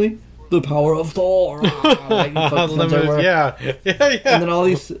time only. The power of Thor. Like, yeah. And then all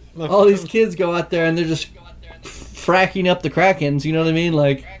these kids go out there and they're just fracking up the Krakens, you know what I mean?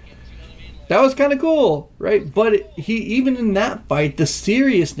 Like, that was kind of cool, right? But even in that fight, the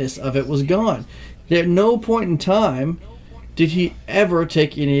seriousness of it was gone. At no point in time did he ever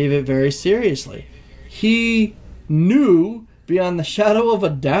take any of it very seriously. He knew beyond the shadow of a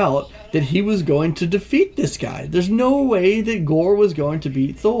doubt that he was going to defeat this guy. There's no way that Gorr was going to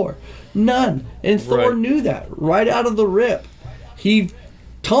beat Thor. None. And Thor knew that right out of the rip. He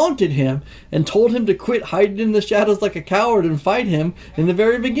taunted him and told him to quit hiding in the shadows like a coward and fight him in the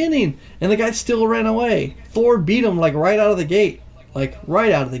very beginning. And the guy still ran away. Thor beat him like right out of the gate. Like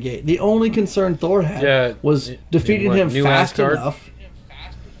right out of the gate. The only concern Thor had was defeating him fast enough.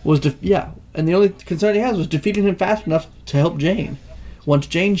 And the only concern he has was defeating him fast enough to help Jane once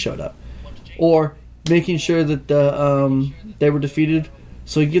Jane showed up. Or making sure that they were defeated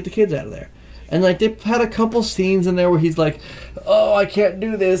so he could get the kids out of there. And, like, they've had a couple scenes in there where he's like, oh, I can't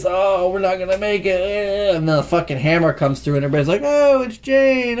do this. Oh, we're not going to make it. And the fucking hammer comes through and everybody's like, oh, it's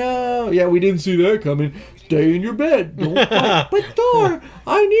Jane. Oh, yeah, we didn't see that coming. Stay in your bed. Don't fight. But Thor,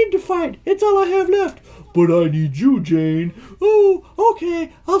 I need to fight. It's all I have left. But I need you, Jane. Oh,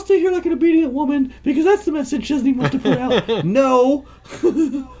 okay. I'll stay here like an obedient woman because that's the message Disney wants to put out. No.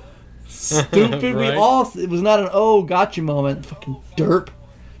 Stupid. Right. It was not an gotcha moment. Fucking derp.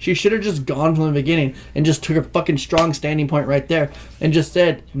 She should have just gone from the beginning and just took a fucking strong standing point right there and just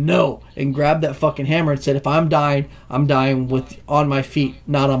said no and grabbed that fucking hammer and said, if I'm dying on my feet,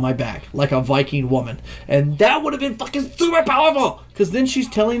 not on my back, like a Viking woman. And that would have been fucking super powerful because then she's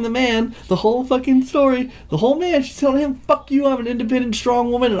telling the man the whole fucking story. The whole man, she's telling him, fuck you, I'm an independent,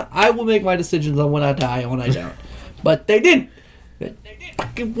 strong woman and I will make my decisions on when I die and when I don't. But they didn't. They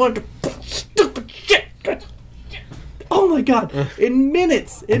fucking wanted to stupid shit. Oh my god! In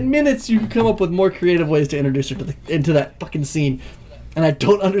minutes, you can come up with more creative ways to introduce her into that fucking scene, and I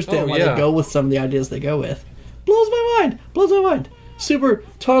don't understand why they go with some of the ideas they go with. Blows my mind. Super,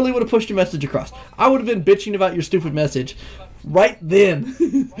 totally would have pushed your message across. I would have been bitching about your stupid message right then.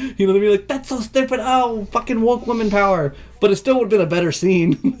 You know what I mean? Like, that's so stupid. Oh, fucking woke woman power. But it still would have been a better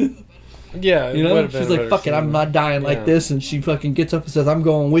scene. Yeah, you know, she's like, fuck it, I'm not dying like this, and she fucking gets up and says, I'm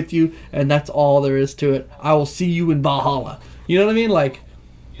going with you, and that's all there is to it. I will see you in Valhalla. You know what I mean? Like,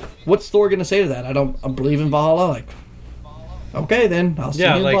 what's Thor gonna say to that? I believe in Valhalla. Like, okay then, I'll see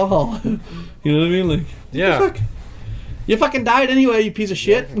you in Valhalla. You know what I mean? Like, what the fuck? You fucking died anyway, you piece of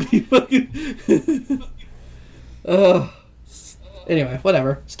shit. You fucking anyway,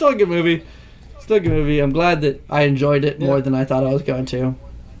 whatever. Still a good movie. I'm glad that I enjoyed it more than I thought I was going to.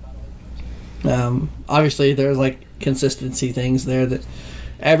 Obviously there's like consistency things there that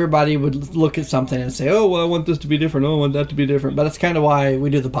everybody would look at something and say, oh well, I want this to be different, I want that to be different, but that's kind of why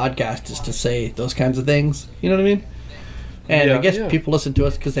we do the podcast, is to say those kinds of things, you know what I mean? And I guess people listen to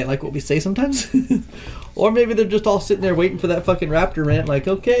us because they like what we say sometimes. Or maybe they're just all sitting there waiting for that fucking Raptor rant, like,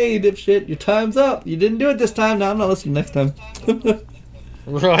 okay, dipshit, your time's up, you didn't do it this time, now I'm not listening next time.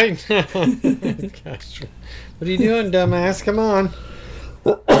 Right. Gosh. What are you doing, dumbass? Come on.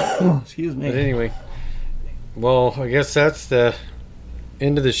 Excuse me. But anyway, well, I guess that's the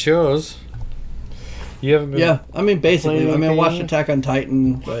end of the shows. You haven't been I mean, basically. I mean, I watched Attack on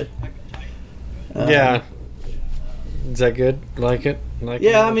Titan, but... yeah. Is that good? Like it?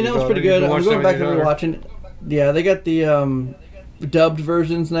 I mean, that was pretty good. I'm going back and rewatching it. Yeah, they got the dubbed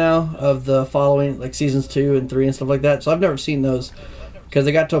versions now of the following, like, seasons 2 and 3 and stuff like that. So I've never seen those, because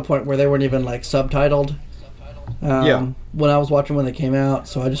they got to a point where they weren't even, like, subtitled. When I was watching when they came out,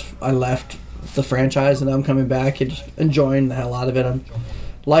 so I left the franchise, and I'm coming back and just enjoying the hell out of it. I'm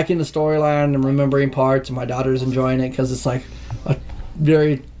liking the storyline and remembering parts, and my daughter's enjoying it because it's like a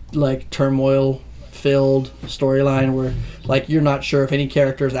very like turmoil filled storyline where like you're not sure if any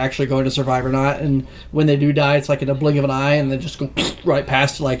character is actually going to survive or not, and when they do die, it's like in a blink of an eye, and they just go right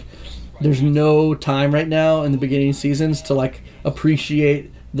past. Like, there's no time right now in the beginning seasons to like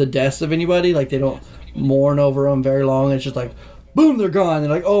appreciate the deaths of anybody. Like, they don't mourn over them very long. It's just like, boom, they're gone. They're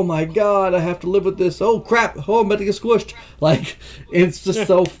like, oh my god, I have to live with this. Oh crap, oh, I'm about to get squished. Like, it's just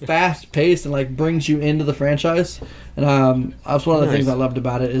so fast paced and like brings you into the franchise. And that's one of the things I loved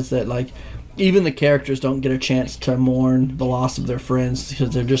about it, is that like even the characters don't get a chance to mourn the loss of their friends,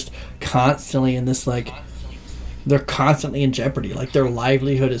 because they're just constantly in this, like, they're constantly in jeopardy. Like, their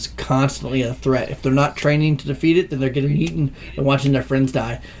livelihood is constantly a threat. If they're not training to defeat it, then they're getting eaten and watching their friends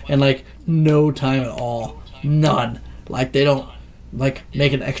die. And, like, no time at all. None. Like, they don't, like,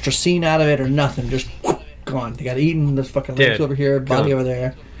 make an extra scene out of it or nothing. Just gone. They got eaten. There's fucking legs over here, body over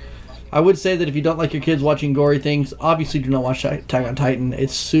there. I would say that if you don't like your kids watching gory things, obviously do not watch Attack on Titan.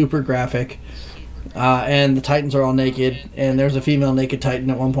 It's super graphic. And the Titans are all naked. And there's a female naked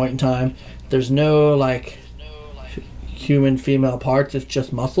Titan at one point in time. There's no, like... human female parts. It's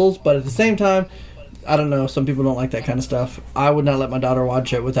just muscles. But at the same time, I don't know. Some people don't like that kind of stuff. I would not let my daughter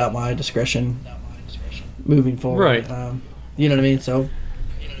watch it without my discretion moving forward. Right. You know what I mean? So,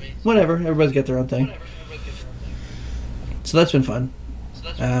 whatever. Everybody's got their own thing. So that's been fun.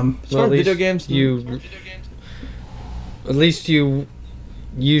 As far as video games, at least you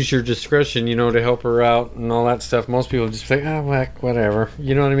use your discretion, to help her out and all that stuff. Most people just say, whatever.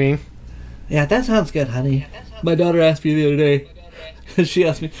 You know what I mean? Yeah, that sounds good, honey. My daughter asked me the other day. She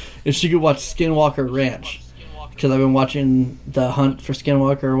asked me if she could watch Skinwalker Ranch, because I've been watching The Hunt for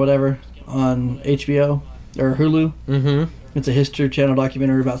Skinwalker or whatever on HBO or Hulu. Mm-hmm. It's a History Channel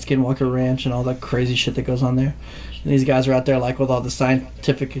documentary about Skinwalker Ranch and all that crazy shit that goes on there. And these guys are out there with all the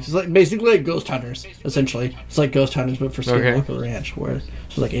scientific... It's basically like ghost hunters, essentially. It's like ghost hunters, but for Skinwalker Ranch, where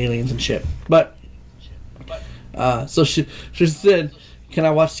it's like aliens and shit. But, so she said, can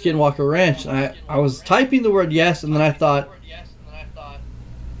I watch Skinwalker Ranch? And I was typing the word yes, and then I thought...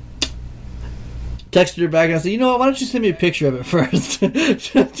 Texted her back and I said, why don't you send me a picture of it first?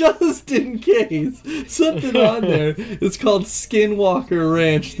 Just in case. Something on there. It's called Skinwalker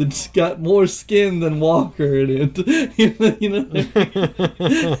Ranch that's got more skin than Walker in it.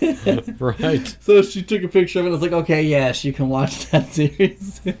 Right. So she took a picture of it and I was like, okay, yes, you can watch that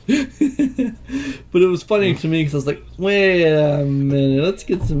series. But it was funny to me because I was like, wait a minute, let's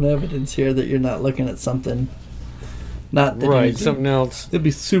get some evidence here that you're not looking at something. Not that right, something else. It'd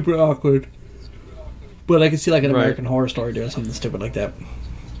be super awkward. But I could see an American Horror Story doing something stupid like that.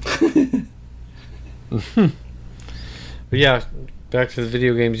 But yeah, back to the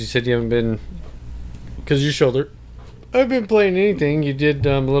video games. You said you haven't been... Because your shoulder... I've been playing anything. You did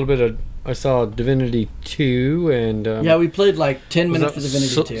a little bit of... I saw Divinity 2 and... yeah, we played 10 minutes of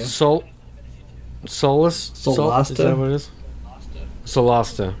Divinity 2. Solasta? Is that what it is?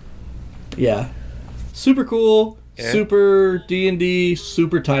 Solasta. Yeah. Super cool. Yeah. Super D&D.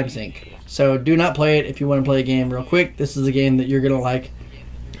 Super time sink. So do not play it if you want to play a game real quick. This is a game that you're going to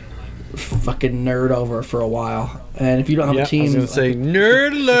fucking nerd over for a while. And if you don't have a team... I was going to say,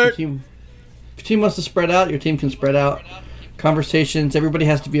 nerd alert! If your team wants to spread out, your team can spread out. Conversations, everybody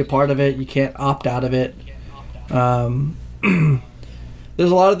has to be a part of it. You can't opt out of it. There's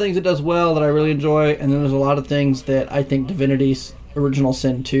a lot of things it does well that I really enjoy, and then there's a lot of things that I think Divinity's Original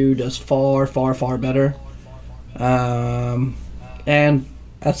Sin 2 does far, far, far better. And...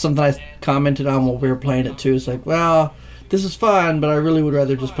 that's something I commented on while we were playing it too. It's like, well, this is fun, but I really would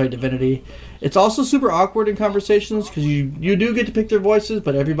rather just play Divinity. It's also super awkward in conversations because you do get to pick their voices,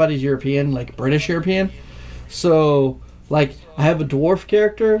 but everybody's European, British European. So, I have a dwarf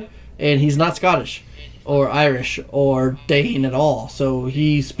character, and he's not Scottish or Irish or Dane at all. So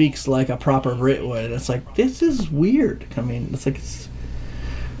he speaks like a proper Brit would. It's like, this is weird. I mean,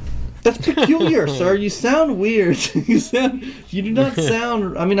 that's peculiar, sir. You sound weird. You do not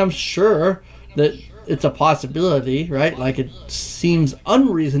sound... I mean, I'm sure that it's a possibility, right? It seems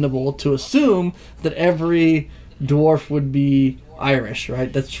unreasonable to assume that every dwarf would be Irish,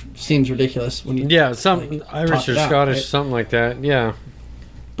 right? That seems ridiculous when you... Yeah, some Irish or Scottish, right? Something like that, yeah.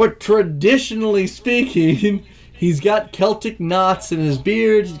 But traditionally speaking, he's got Celtic knots in his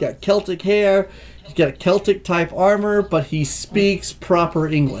beard, he's got Celtic hair... He's got a Celtic type armor, but he speaks proper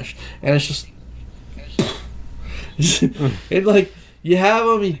English, and it's just you have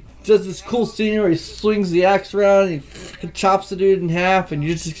him. He does this cool scene where he swings the axe around, and he chops the dude in half, and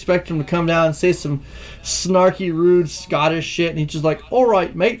you just expect him to come down and say some snarky, rude Scottish shit, and he's just like, "All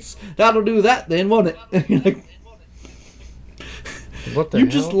right, mates, that'll do that then, won't it?" And you're like, what the you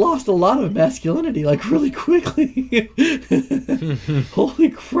hell? just lost a lot of masculinity, really quickly.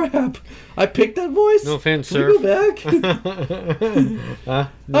 Holy crap. I picked that voice? No offense, Can sir. we go back?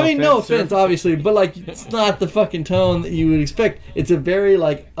 No offense, obviously, but, it's not the fucking tone that you would expect. It's a very,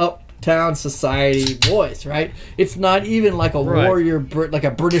 uptown society voice, right? It's not even like a warrior, like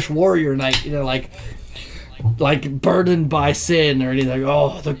a British warrior knight, burdened by sin or anything.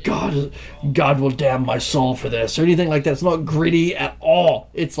 The God will damn my soul for this or anything like that. It's not gritty at all.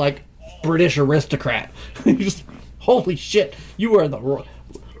 It's like British aristocrat. Just holy shit, you are in the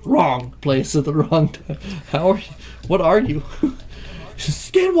wrong place at the wrong time. What are you?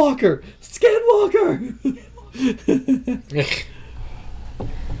 Skinwalker.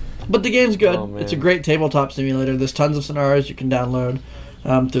 But the game's good. It's a great tabletop simulator. There's tons of scenarios you can download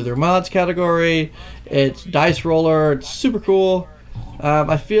through their mods category. It's dice roller. It's super cool.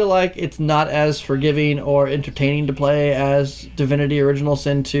 I feel like it's not as forgiving or entertaining to play as Divinity Original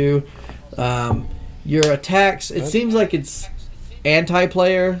Sin 2. Your attacks, it seems like it's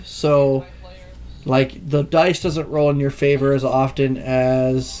anti-player, so the dice doesn't roll in your favor as often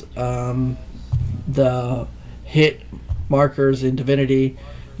as the hit markers in Divinity.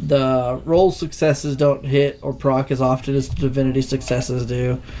 The roll successes don't hit or proc as often as the Divinity successes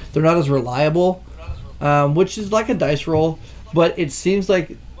do. They're not as reliable, which is like a dice roll, but it seems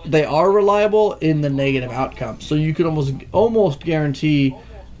like they are reliable in the negative outcome. So you could almost guarantee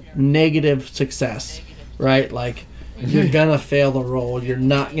negative success, right? Like, you're gonna fail the roll. You're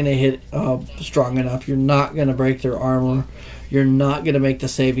not gonna hit strong enough. You're not gonna break their armor. You're not gonna make the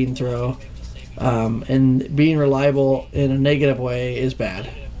saving throw. And being reliable in a negative way is bad.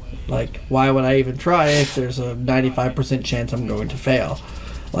 Like, why would I even try if there's a 95% chance I'm going to fail?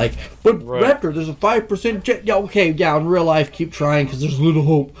 Like, but Raptor, there's a 5% chance. Yeah, okay, yeah, in real life, keep trying because there's little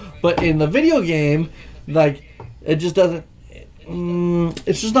hope. But in the video game, like, it just doesn't.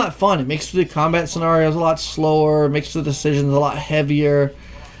 It's just not fun. It makes the combat scenarios a lot slower. It makes the decisions a lot heavier.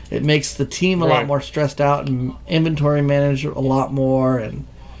 It makes the team a lot more stressed out and inventory managed a lot more. And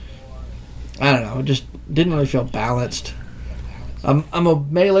I don't know. It just didn't really feel balanced. I'm a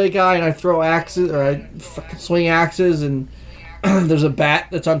melee guy and I throw axes or I fucking swing axes and there's a bat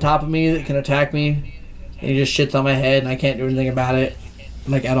that's on top of me that can attack me and he just shits on my head and I can't do anything about it,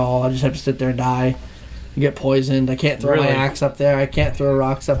 like, at all. I just have to sit there and die and get poisoned. I can't throw my axe up there. I can't throw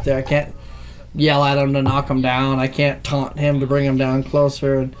rocks up there. I can't yell at him to knock him down. I can't taunt him to bring him down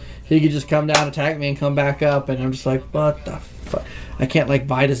closer. And he could just come down, attack me, and come back up. And I'm just like, what the fuck? I can't, like,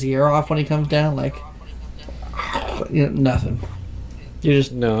 bite his ear off when he comes down. Like, nothing. You're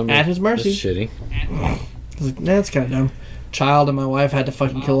just at his mercy. That's shitty. I was like, that's kind of dumb. Child and my wife had to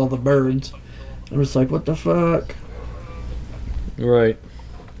fucking kill all the birds. I was like, what the fuck? Right.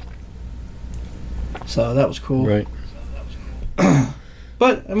 So that was cool. Right.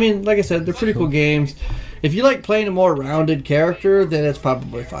 But, I mean, like I said, they're pretty cool games. If you like playing a more rounded character, then it's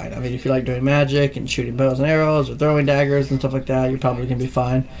probably fine. I mean, if you like doing magic and shooting bows and arrows or throwing daggers and stuff like that, you're probably going to be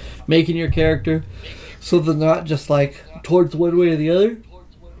fine. Making your character so they're not just, like, towards one way or the other,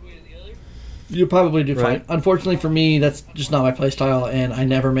 you'll probably do fine. Unfortunately for me, that's just not my playstyle, and I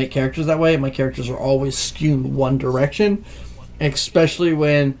never make characters that way. My characters are always skewed one direction, especially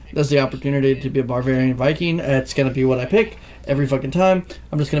when there's the opportunity to be a barbarian Viking. It's going to be what I pick every fucking time.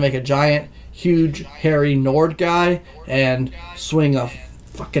 I'm just going to make a giant, huge, hairy Nord guy and swing a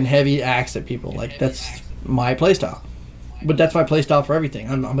fucking heavy axe at people. Like, that's my playstyle. But that's my playstyle for everything.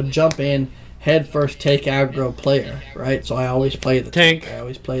 I'm a jump in, head first, take aggro player, right? So I always play the tank. I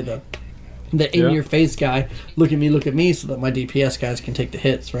always play the in-your-face guy. Look at me, so that my DPS guys can take the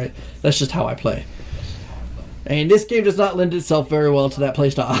hits, right? That's just how I play. And this game does not lend itself very well to that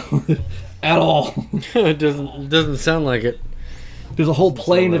playstyle at all. It doesn't sound like it. There's a whole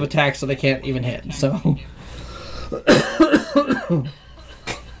plane of attacks that I can't even hit. So,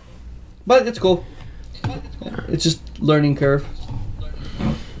 but it's cool. It's just learning curve.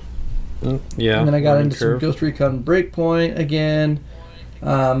 Yeah. And then I got into some Ghost Recon Breakpoint again.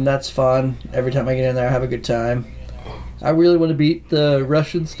 That's fun. Every time I get in there, I have a good time. I really want to beat the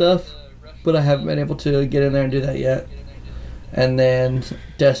Russian stuff, but I haven't been able to get in there and do that yet. And then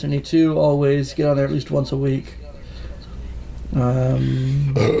Destiny 2, always get on there at least once a week.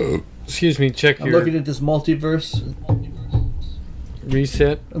 Excuse me, I'm looking at this multiverse.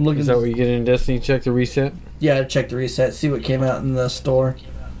 Reset? Is that what you get in Destiny? Check the reset? Yeah, check the reset, see what came out in the store.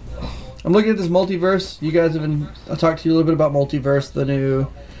 I'm looking at this multiverse. You guys have been... I talked to you a little bit about Multiverse, the new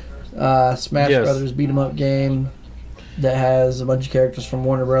Smash Brothers beat-em-up game that has a bunch of characters from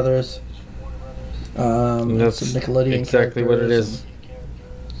Warner Brothers. That's some Nickelodeon exactly what it is.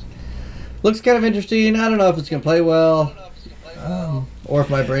 Looks kind of interesting. I don't know if it's going to play well, or if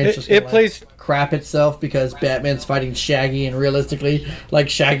my brain's just going to crap itself because Batman's fighting Shaggy, and realistically, like,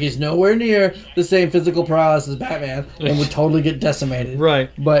 Shaggy's nowhere near the same physical prowess as Batman and would totally get decimated.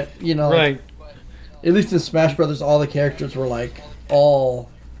 Right. But, you know, like, at least in Smash Brothers, all the characters were, like, all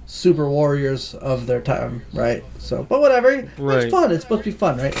super warriors of their time, right? So, but whatever. Right. It's fun. It's supposed to be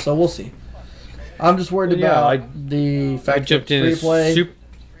fun, right? So we'll see. I'm just worried about the fact that free play.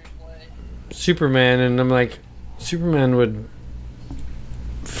 Superman, and I'm like, Superman would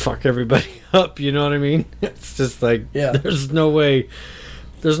fuck everybody up, you know what I mean? It's just like, there's no way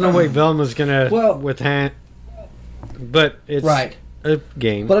Velma's gonna withstand, but it's a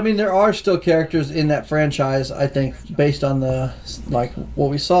game. But I mean, there are still characters in that franchise, I think, based on the, like, what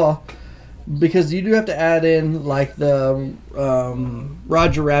we saw, because you do have to add in, like, the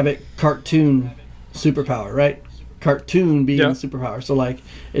Roger Rabbit cartoon superpower, right? Cartoon being the superpower, so, like,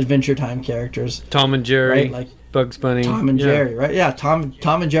 Adventure Time characters, Tom and Jerry, right? Like Bugs Bunny, Tom and Jerry, right? Yeah, Tom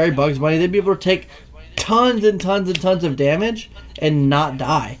and Jerry, Bugs Bunny. They'd be able to take tons and tons and tons of damage and not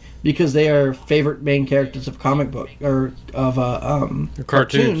die because they are favorite main characters of comic book or of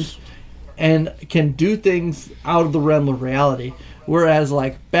cartoons. and can do things out of the realm of reality. Whereas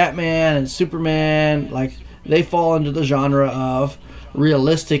like Batman and Superman, like they fall into the genre of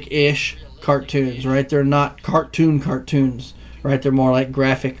realistic-ish cartoons, right? They're not cartoons, right? They're more like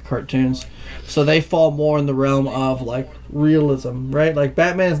graphic cartoons. So they fall more in the realm of like realism, right? Like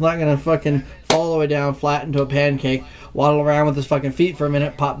Batman's not gonna fucking fall all the way down flat into a pancake, waddle around with his fucking feet for a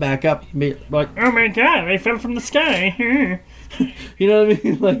minute, pop back up, and be like, "Oh my god, I fell from the sky." You know what I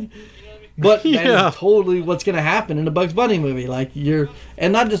mean? Like, but that is totally what's gonna happen in a Bugs Bunny movie. Like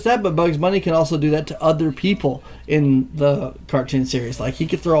and not just that, but Bugs Bunny can also do that to other people in the cartoon series. Like he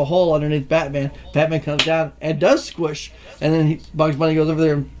could throw a hole underneath Batman. Batman comes down and does squish, and then Bugs Bunny goes over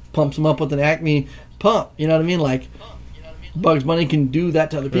there and pumps him up with an Acme pump. You know what I mean? Like Bugs Bunny can do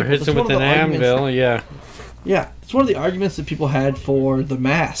that to other people. Or hits him with an anvil. Yeah, it's one of the arguments that people had for The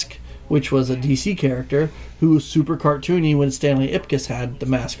Mask, which was a DC character who was super cartoony when Stanley Ipkiss had the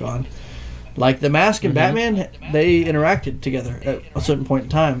mask on. Like The Mask and Batman, they interacted together at a certain point in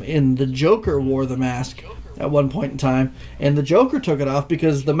time. And the Joker wore the mask at one point in time, and the Joker took it off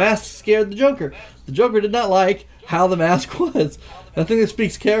because the mask scared the Joker. The Joker did not like how the mask was. I think it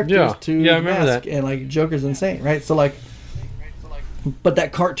speaks characters to the mask, and like Joker's insane, right? So like, but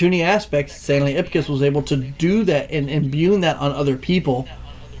that cartoony aspect, Stanley Ipkiss was able to do that and imbue that on other people,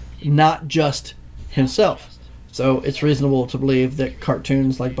 not just himself. So it's reasonable to believe that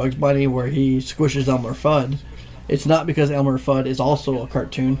cartoons like Bugs Bunny, where he squishes Elmer Fudd, it's not because Elmer Fudd is also a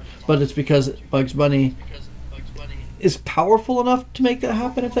cartoon, but it's because Bugs Bunny is powerful enough to make that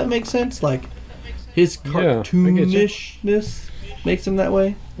happen, if that makes sense. Like, his cartoonishness makes him that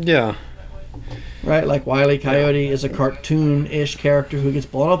way. Yeah. Right? Like Wile E. Coyote is a cartoon-ish character who gets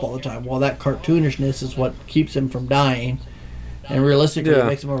blown up all the time. Well, that cartoonishness is what keeps him from dying. And realistically, it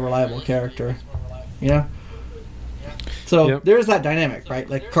makes him a reliable character. You know? So there's that dynamic, right?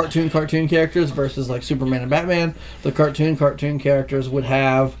 Like cartoon characters versus like Superman and Batman. The cartoon characters would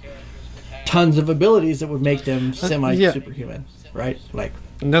have tons of abilities that would make them semi-superhuman, right? Like,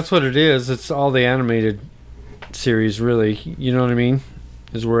 and that's what it is. It's all the animated series, really. You know what I mean?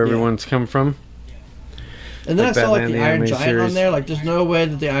 Is where everyone's come from. And then like I saw like the Iron Giant series on there. Like, there's no way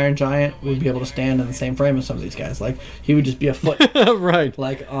that the Iron Giant would be able to stand in the same frame as some of these guys. Like, he would just be a foot, right?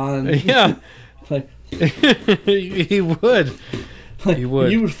 Like on, like he would. Like, you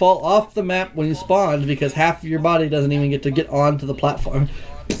would fall off the map when you spawned because half of your body doesn't even get onto the platform.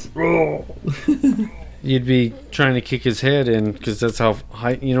 You'd be trying to kick his head in because that's how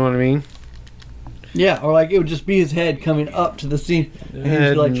high. You know what I mean? Yeah, or like it would just be his head coming up to the scene,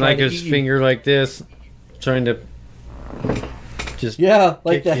 and like his finger like this, trying to just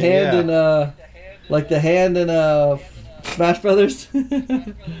like the hand in Smash Brothers.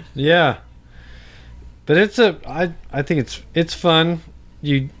 Yeah, but I think it's fun.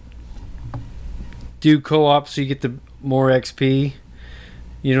 You do co-op so you get the more XP.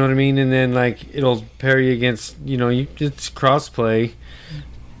 You know what I mean? And then like it'll pair you against, it's cross-play.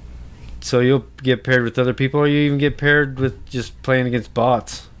 So you'll get paired with other people, or you even get paired with just playing against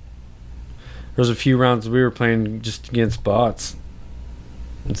bots. There's a few rounds we were playing just against bots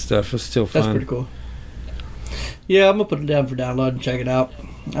and stuff. It was still fun. That's pretty cool. Yeah, I'm going to put it down for download and check it out.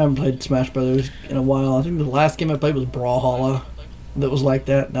 I haven't played Smash Brothers in a while. I think the last game I played was Brawlhalla that was like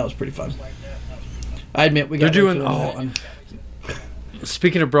that, and that was pretty fun. I admit we got doing that one.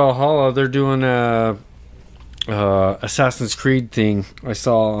 Speaking of Brawlhalla, they're doing a Assassin's Creed thing I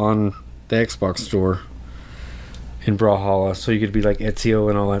saw on the Xbox store in Brawlhalla, so you could be like Ezio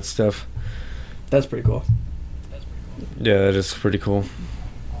and all that stuff. That's pretty cool. Yeah, that is pretty cool.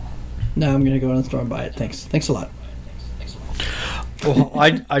 Now I'm gonna go in the store and buy it. Thanks a lot. Well,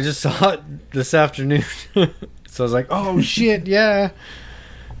 I just saw it this afternoon, so I was like, oh shit, yeah.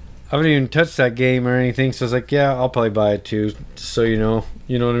 I haven't even touched that game or anything, so I was like, yeah, I'll probably buy it too, just so you know.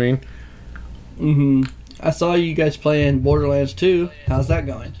 You know what I mean? Mm-hmm. I saw you guys playing Borderlands 2. How's that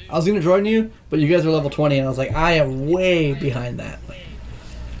going? I was going to join you, but you guys are level 20, and I was like, I am way behind that.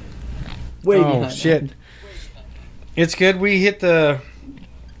 Way behind. Oh, shit. That. It's good. We hit the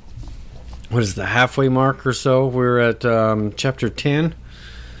halfway mark or so. We're at chapter 10.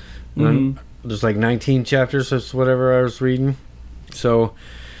 Mm-hmm. There's like 19 chapters, that's whatever I was reading. So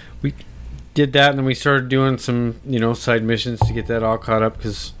we did that, and then we started doing some, side missions to get that all caught up,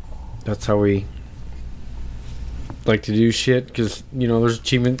 because that's how we like to do shit, because there's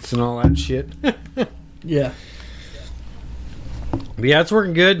achievements and all that shit. Yeah. But yeah, it's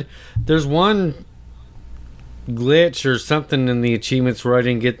working good. There's one glitch or something in the achievements where I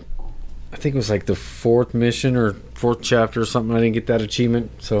didn't get, I think it was like the 4th mission or 4th chapter or something. I didn't get that achievement,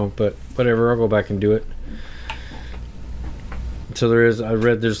 so, but whatever, I'll go back and do it. So there is. I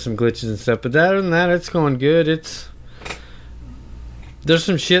read there's some glitches and stuff, but other than that, it's going good. There's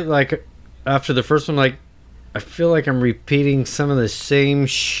some shit like after the first one, like I feel like I'm repeating some of the same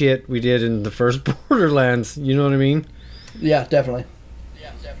shit we did in the first Borderlands. You know what I mean? Yeah, definitely.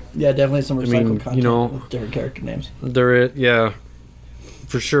 Yeah, definitely some recycled content, you know, with different character names. There is, yeah,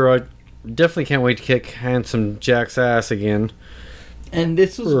 for sure. I definitely can't wait to kick Handsome Jack's ass again. And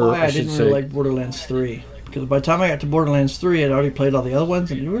this is why I didn't really like Borderlands 3. Because by the time I got to Borderlands 3, I'd already played all the other ones,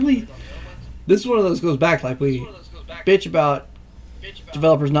 and this is one of those goes back, like we bitch about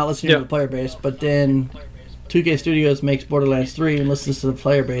developers not listening to the player base, but then 2K Studios makes Borderlands 3 and listens to the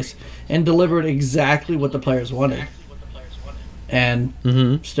player base and delivered exactly what the players wanted. And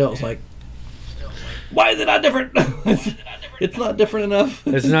still, it's like, why is it not different? It's not different enough.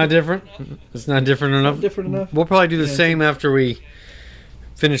 It's not different? It's not different enough? Not different enough. We'll probably do the same after we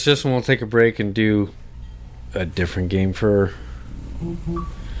finish this one. We'll take a break and do a different game for a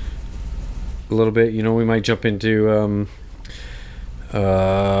little bit. You know, we might jump into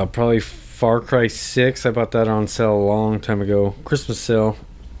probably Far Cry 6. I bought that on sale a long time ago. Christmas sale.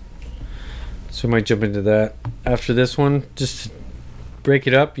 So we might jump into that after this one. Just to break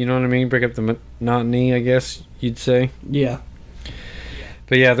it up, you know what I mean? Break up the monotony, I guess you'd say. Yeah.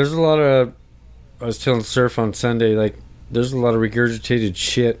 But yeah, there's a lot of... I was telling Surf on Sunday, like, there's a lot of regurgitated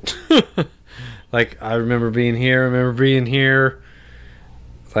shit. Like, I remember being here.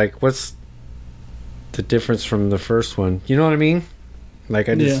 Like, what's the difference from the first one? You know what I mean? Like,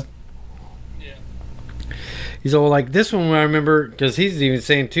 I just... Yeah. He's all like, this one, I remember, because he's even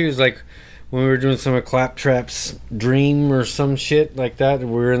saying, too, is like, when we were doing some of Claptrap's Dream or some shit like that, we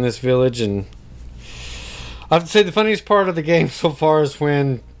were in this village, and I have to say the funniest part of the game so far is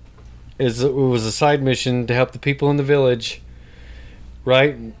when it was a side mission to help the people in the village,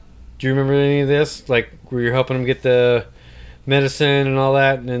 right? Do you remember any of this? Like, where you're helping them get the medicine and all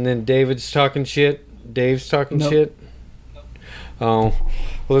that, and then Dave's talking shit? Shit? Oh.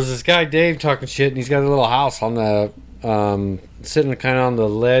 Well, there's this guy, Dave, talking shit, and he's got a little house on the... sitting kind of on the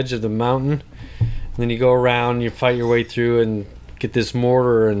ledge of the mountain, and then you go around, you fight your way through and get this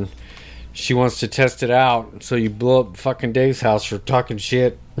mortar, and she wants to test it out, so you blow up fucking Dave's house for talking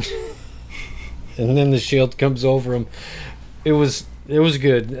shit. And then the shield comes over him. It was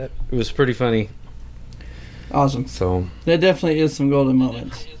good. It was pretty funny. Awesome. So there definitely is some golden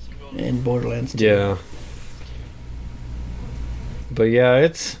moments in Borderlands 2. Yeah. But yeah,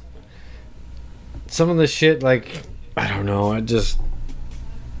 it's some of the shit, like, I don't know, it just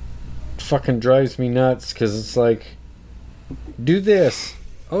fucking drives me nuts, because it's like, do this.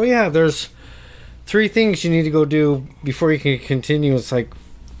 Oh yeah, there's 3 things you need to go do before you can continue. It's like,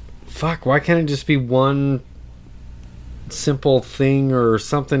 fuck, why can't it just be one simple thing or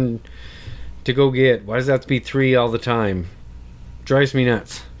something to go get? Why does it have to be 3 all the time? Drives me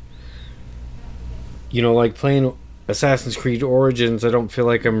nuts. You know, like playing Assassin's Creed Origins, I don't feel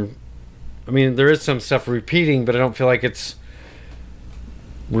like I mean, there is some stuff repeating, but I don't feel like it's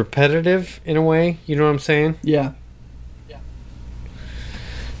repetitive in a way. You know what I'm saying? Yeah.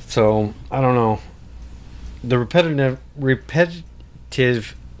 So, I don't know. The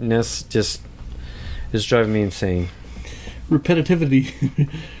repetitiveness just is driving me insane. Repetitivity.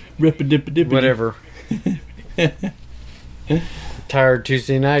 Whatever. Tired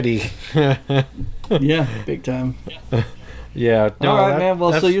Tuesday nighty. Yeah, big time. Yeah. No, all right, man.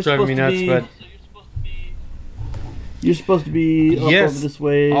 Well, so you're supposed to be... But you're supposed to be up over this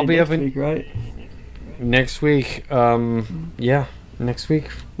way I'll be next up week, right? Next week. Yeah, next week.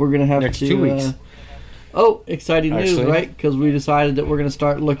 We're going to have next 2 weeks. Exciting news, right? Because we decided that we're going to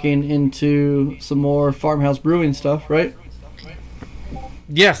start looking into some more farmhouse brewing stuff, right?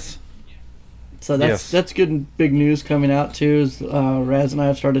 Yes. So that's good and big news coming out, too. Is, Raz and I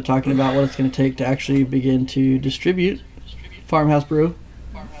have started talking about what it's going to take to actually begin to distribute Farmhouse Brew.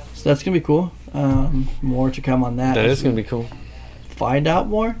 So that's going to be cool. More to come on that. That is going to be cool. Find out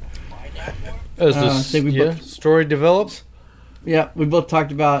more. As the story develops. Yeah, we both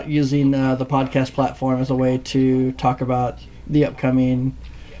talked about using the podcast platform as a way to talk about the upcoming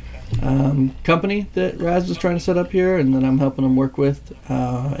company that Raz is trying to set up here, and that I'm helping him work with,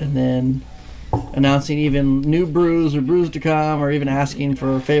 and then announcing even new brews or brews to come, or even asking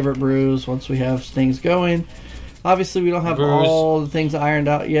for favorite brews once we have things going. Obviously, we don't have all the things ironed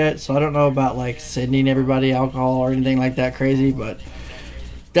out yet, so I don't know about like sending everybody alcohol or anything like that crazy, but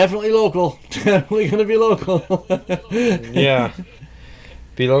definitely local. Definitely going to be local. Yeah.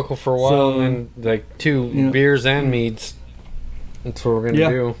 Be local for a while, and then like 2 beers and meads. That's what we're going to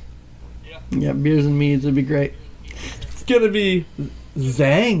do. Yeah, beers and meads would be great. It's going to be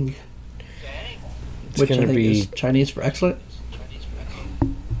Zhang. Which I think is Chinese for excellent.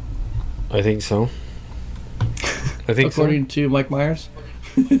 I think so. I think according to Mike Myers.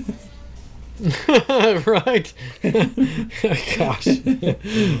 Right. Gosh.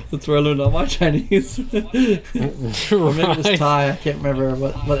 That's where I learned all my Chinese. Or maybe it was Thai. I can't remember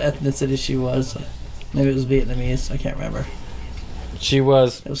what ethnicity she was. Maybe it was Vietnamese. I can't remember. She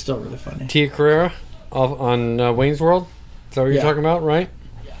was. It was still really funny. Tia Carrera on Wayne's World. Is that what you're talking about, right?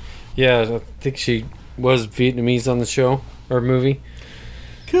 Yeah, I think she was Vietnamese on the show or movie.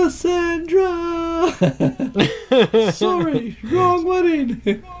 Cassandra! Sorry, wrong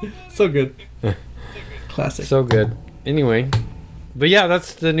wedding. So good. Classic. So good. Anyway, but yeah,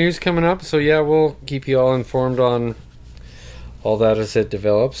 that's the news coming up. So yeah, we'll keep you all informed on all that as it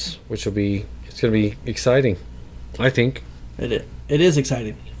develops, it's going to be exciting, I think. It is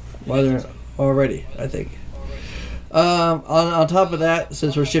exciting. Whether already, I think. On top of that,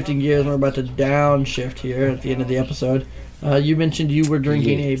 since we're shifting gears, we're about to downshift here at the end of the episode. You mentioned you were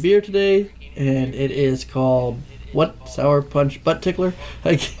drinking a beer today, and it is called what? Sour Punch Butt Tickler?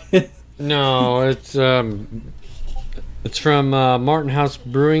 No, it's from Martin House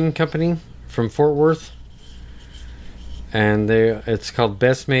Brewing Company from Fort Worth, and it's called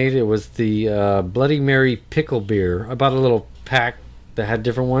Best Made. It was the Bloody Mary pickle beer. I bought a little pack that had a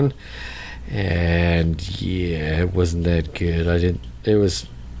different one, and yeah, it wasn't that good. It was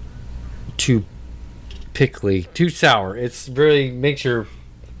too pickly, too sour. It's really makes your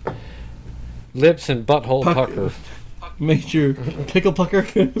lips and butthole pucker. Makes your pickle pucker.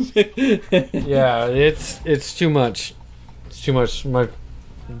 Yeah, it's too much. It's too much. My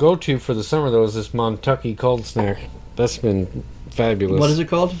go-to for the summer though is this Montucky cold snack. That's been fabulous. What is it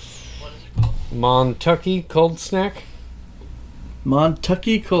called? Montucky cold snack.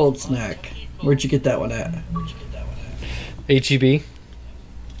 Montucky cold snack. Where'd you get that one at? HEB.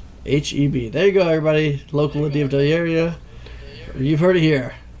 HEB. There you go, everybody. Local in DFW area. You've heard it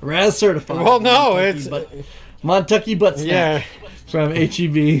here. Raz certified. Well, no, it's Montucky butt snack. Yeah, from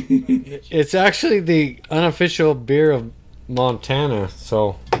HEB. It's actually the unofficial beer of Montana,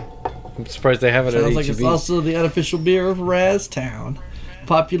 so I'm surprised they have it. Sounds at like HEB. It's also the unofficial beer of Raztown.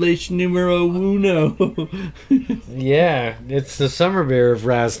 Population numero uno. Yeah, it's the summer beer of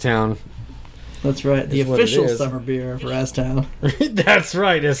Raztown. That's right. The official summer beer of Raztown. That's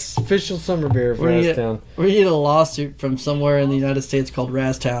right. It's official summer beer of Raztown. We get a lawsuit from somewhere in the United States called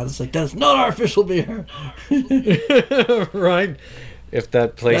Raztown. It's like, that's not our official beer. Right. If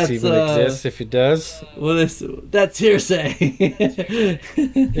that place even exists, if it does. Well, that's hearsay.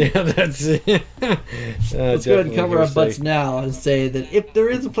 Yeah, that's it. Let's go ahead and cover our butts now and say that if there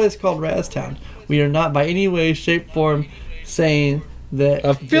is a place called Raztown, we are not by any way, shape, form saying that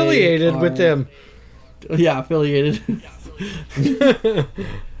affiliated with them. Yeah, affiliated.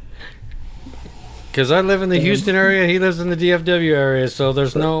 Because I live in the Houston area, he lives in the DFW area, so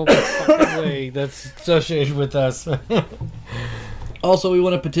there's no fucking way that's associated with us. Also, we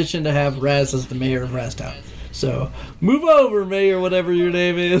want a petition to have Raz as the mayor of Raztown. So, move over, Mayor, whatever your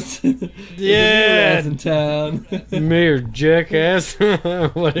name is. Yeah. Raz in town. Mayor Jackass.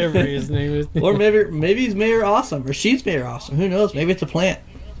 Whatever his name is. Or maybe he's Mayor Awesome, or she's Mayor Awesome. Who knows? Maybe it's a plant.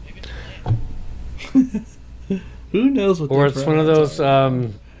 Who knows what? Or it's one of those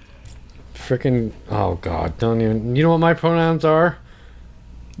freaking. Oh God! Don't even. You know what my pronouns are?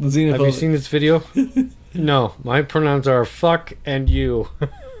 Have you seen this video? No, my pronouns are fuck and you.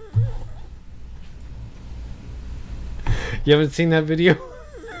 You haven't seen that video?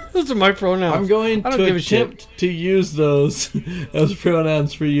 Those are my pronouns. I'm going to attempt to use those as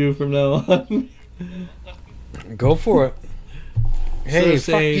pronouns for you from now on. Go for it. Hey,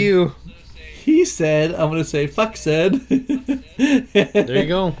 fuck you. He said, I'm going to say fuck said. There you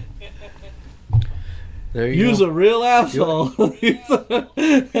go. There you Use go. A real asshole.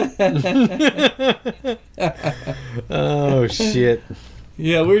 Oh, shit.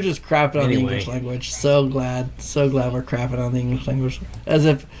 Yeah, we're just crapping on the English language. So glad we're crapping on the English language. As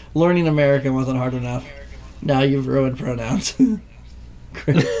if learning American wasn't hard enough. Now you've ruined pronouns.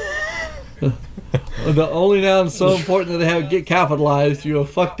 The only nouns so important that they get capitalized, you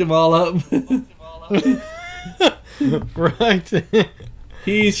have fucked them all up. Right.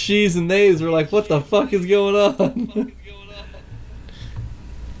 He's, she's, and theys were like, what the fuck is going on?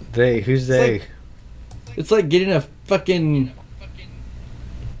 They? Who's they? It's like getting a fucking...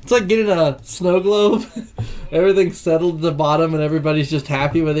 It's like getting a snow globe. Everything's settled at the bottom and everybody's just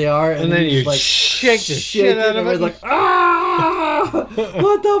happy where they are. And then you like, shake the shit out of it. Like, ah!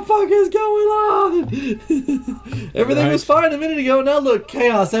 What the fuck is going on? Everything was fine a minute ago. Now look,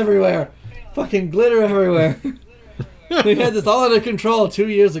 chaos everywhere. Fucking glitter everywhere. We had this all under control 2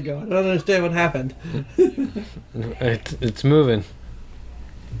 years ago. I don't understand what happened. It's moving.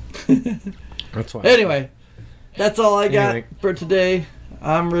 That's why. Anyway, that's all I got for today.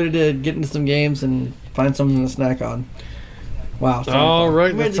 I'm ready to get into some games and find something to snack on. Wow. All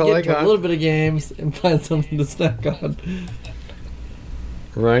right, that's all I got. A little bit of games and find something to snack on.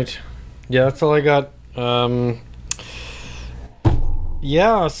 Right. Yeah, that's all I got.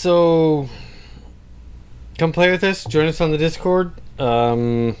 Yeah, so come play with us. Join us on the Discord.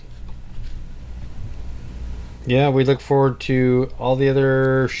 Yeah, we look forward to all the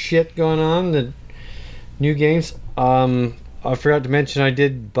other shit going on, the new games. I forgot to mention I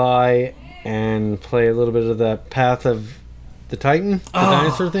did buy and play a little bit of the Path of the Titan, the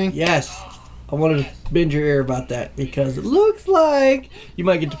dinosaur thing. Yes. I wanted to bend your ear about that because it looks like you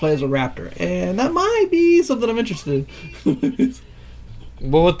might get to play as a raptor, and that might be something I'm interested in.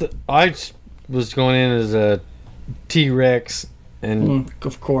 Well, I was going in as a T-Rex, and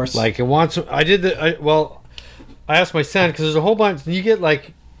of course, like it wants. I asked my son because there's a whole bunch. You get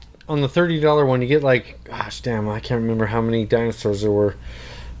like on the $30 one, you get like, gosh damn, I can't remember how many dinosaurs there were.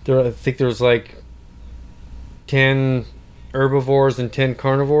 I think there was like 10 herbivores and 10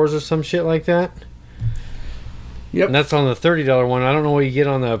 carnivores or some shit like that. Yep. And that's on the $30 one. I don't know what you get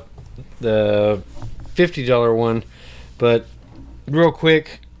on the $50 one, but real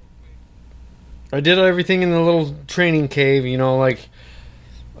quick, I did everything in the little training cave. You know, like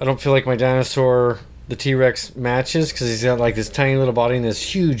I don't feel like my dinosaur, the T-Rex, matches because he's got like this tiny little body and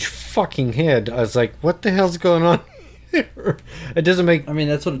this huge fucking head. I was like, what the hell's going on here? It doesn't make. I mean,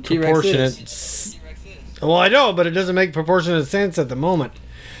 that's what a T-Rex is. Well, I know, but it doesn't make proportionate sense at the moment.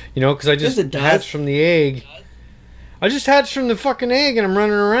 You know, because I just hatched from the egg. I just hatched from the fucking egg and I'm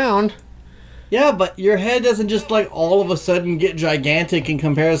running around. Yeah, but your head doesn't just like all of a sudden get gigantic in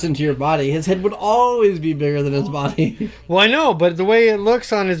comparison to your body. His head would always be bigger than his body. Well, I know, but the way it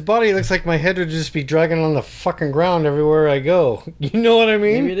looks on his body, it looks like my head would just be dragging on the fucking ground everywhere I go. You know what I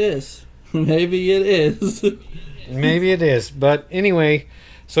mean? Maybe it is. Maybe it is. Maybe it is. But anyway,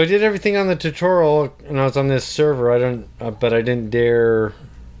 so I did everything on the tutorial, and I was on this server. But I didn't dare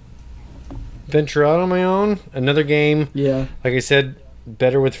venture out on my own. Another game. Yeah. Like I said,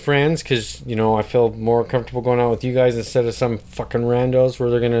 better with friends because, you know, I feel more comfortable going out with you guys instead of some fucking randos where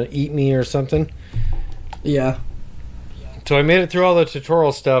they're going to eat me or something. Yeah. So I made it through all the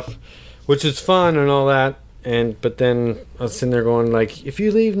tutorial stuff, which is fun and all that. But then I was sitting there going, like, if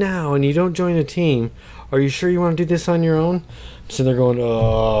you leave now and you don't join a team, are you sure you want to do this on your own? I'm sitting there going,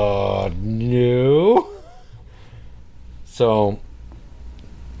 no. So,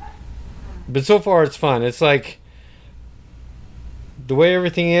 but so far it's fun. It's like, the way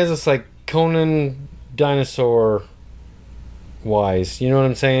everything is, it's like Conan dinosaur wise. You know what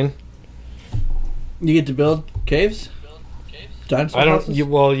I'm saying? You get to build caves? Dinosaur houses? You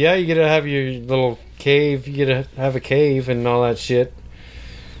get to have your little cave. You get to have a cave and all that shit.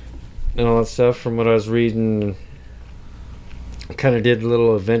 And all that stuff from what I was reading. I kind of did a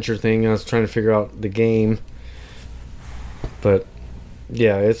little adventure thing. I was trying to figure out the game. But,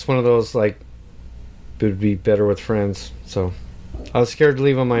 yeah, it's one of those, like, it would be better with friends. So, I was scared to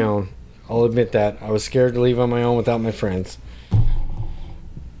leave on my own. I'll admit that. I was scared to leave on my own without my friends.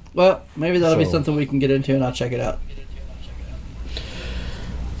 Well, maybe that'll be something we can get into and I'll check it out.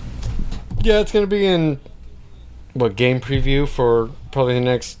 Yeah, it's going to be in, game preview for probably the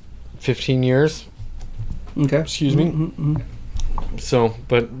next 15 years. Okay. Excuse me. So,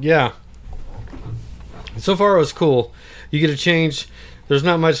 but yeah. So far it was cool. You get a change. There's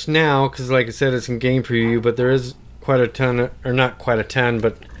not much now because, like I said, it's in game preview, but there is quite a ton, or not quite a ton,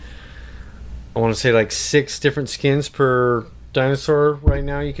 but I want to say like 6 different skins per dinosaur right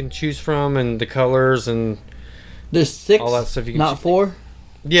now you can choose from, and the colors and there's 6, all that stuff. You can not 4.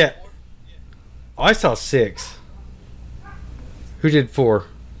 Yeah, I saw 6. Who did 4?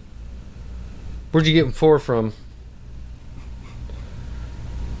 Where'd you get 4 from?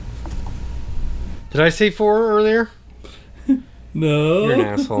 Did I say 4 earlier? No. You're an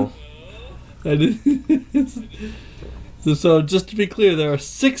asshole. I did. So just to be clear, there are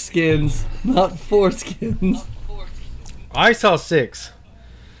 6 skins, not 4 skins. I saw 6.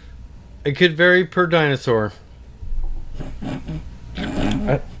 It could vary per dinosaur.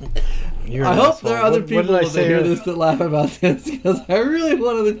 I hope there are other people that hear this that laugh about this, because I really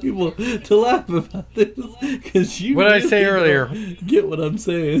want other people to laugh about this. Because you. What did I say earlier? Get what I'm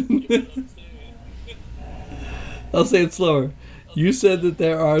saying? I'll say it slower. You said that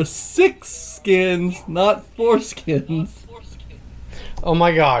there are 6 skins, not 4 skins. Oh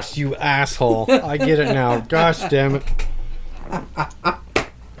my gosh, you asshole. I get it now. Gosh damn it.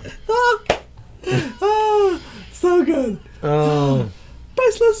 So good. Oh.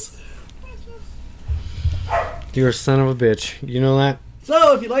 Priceless. You're a son of a bitch. You know that?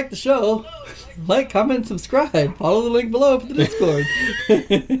 So, if you like the show, like, comment, subscribe. Follow the link below for the Discord.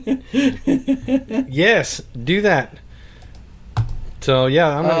 Yes, do that. So,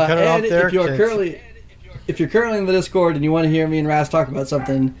 yeah, I'm going to cut it off there. If you're currently in the Discord and you want to hear me and Raz talk about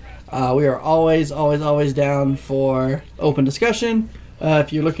something, we are always down for open discussion.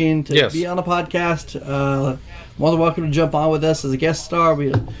 If you're looking to be on a podcast, more than welcome to jump on with us as a guest star.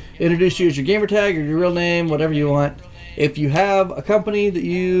 We'll introduce you as your gamer tag or your real name, whatever you want. If you have a company that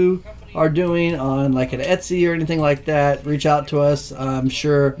you are doing on like an Etsy or anything like that, reach out to us. I'm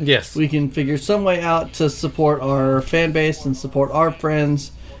sure we can figure some way out to support our fan base and support our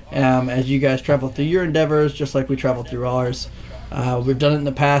friends as you guys travel through your endeavors, just like we travel through ours. We've done it in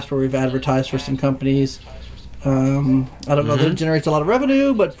the past where we've advertised for some companies. I don't know that it generates a lot of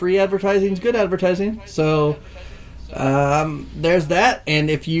revenue, but free advertising is good advertising. So there's that. And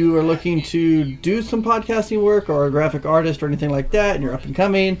if you are looking to do some podcasting work or a graphic artist or anything like that and you're up and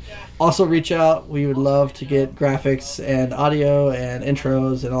coming, also reach out. We would love to get graphics and audio and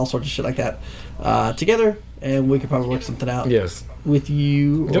intros and all sorts of shit like that together, and we could probably work something out with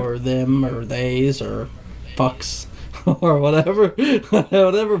you or them or theys or fucks or whatever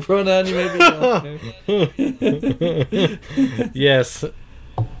pronoun you may be. Yes.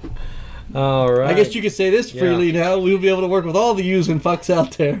 All right. I guess you could say this freely now. We'll be able to work with all the yous and fucks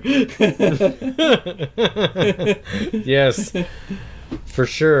out there. Yes, for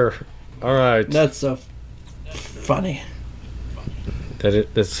sure. All right. That's so funny.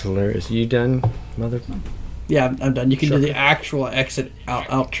 That's hilarious. You done, mother? Yeah, I'm done. You can do the actual exit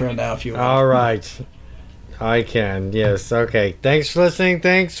outro now if you want. All right. I can. Yes. Okay. Thanks for listening.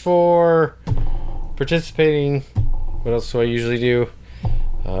 Thanks for participating. What else do I usually do?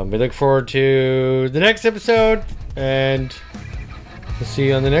 We look forward to the next episode, and we'll see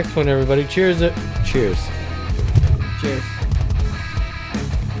you on the next one, everybody. Cheers. Cheers. Cheers.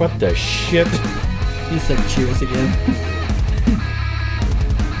 What the shit? You said cheers again.